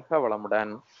 வாழ்க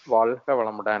வளமுடன், வாழ்க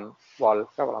வளமுடன்,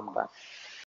 வாழ்க வளமுடன்.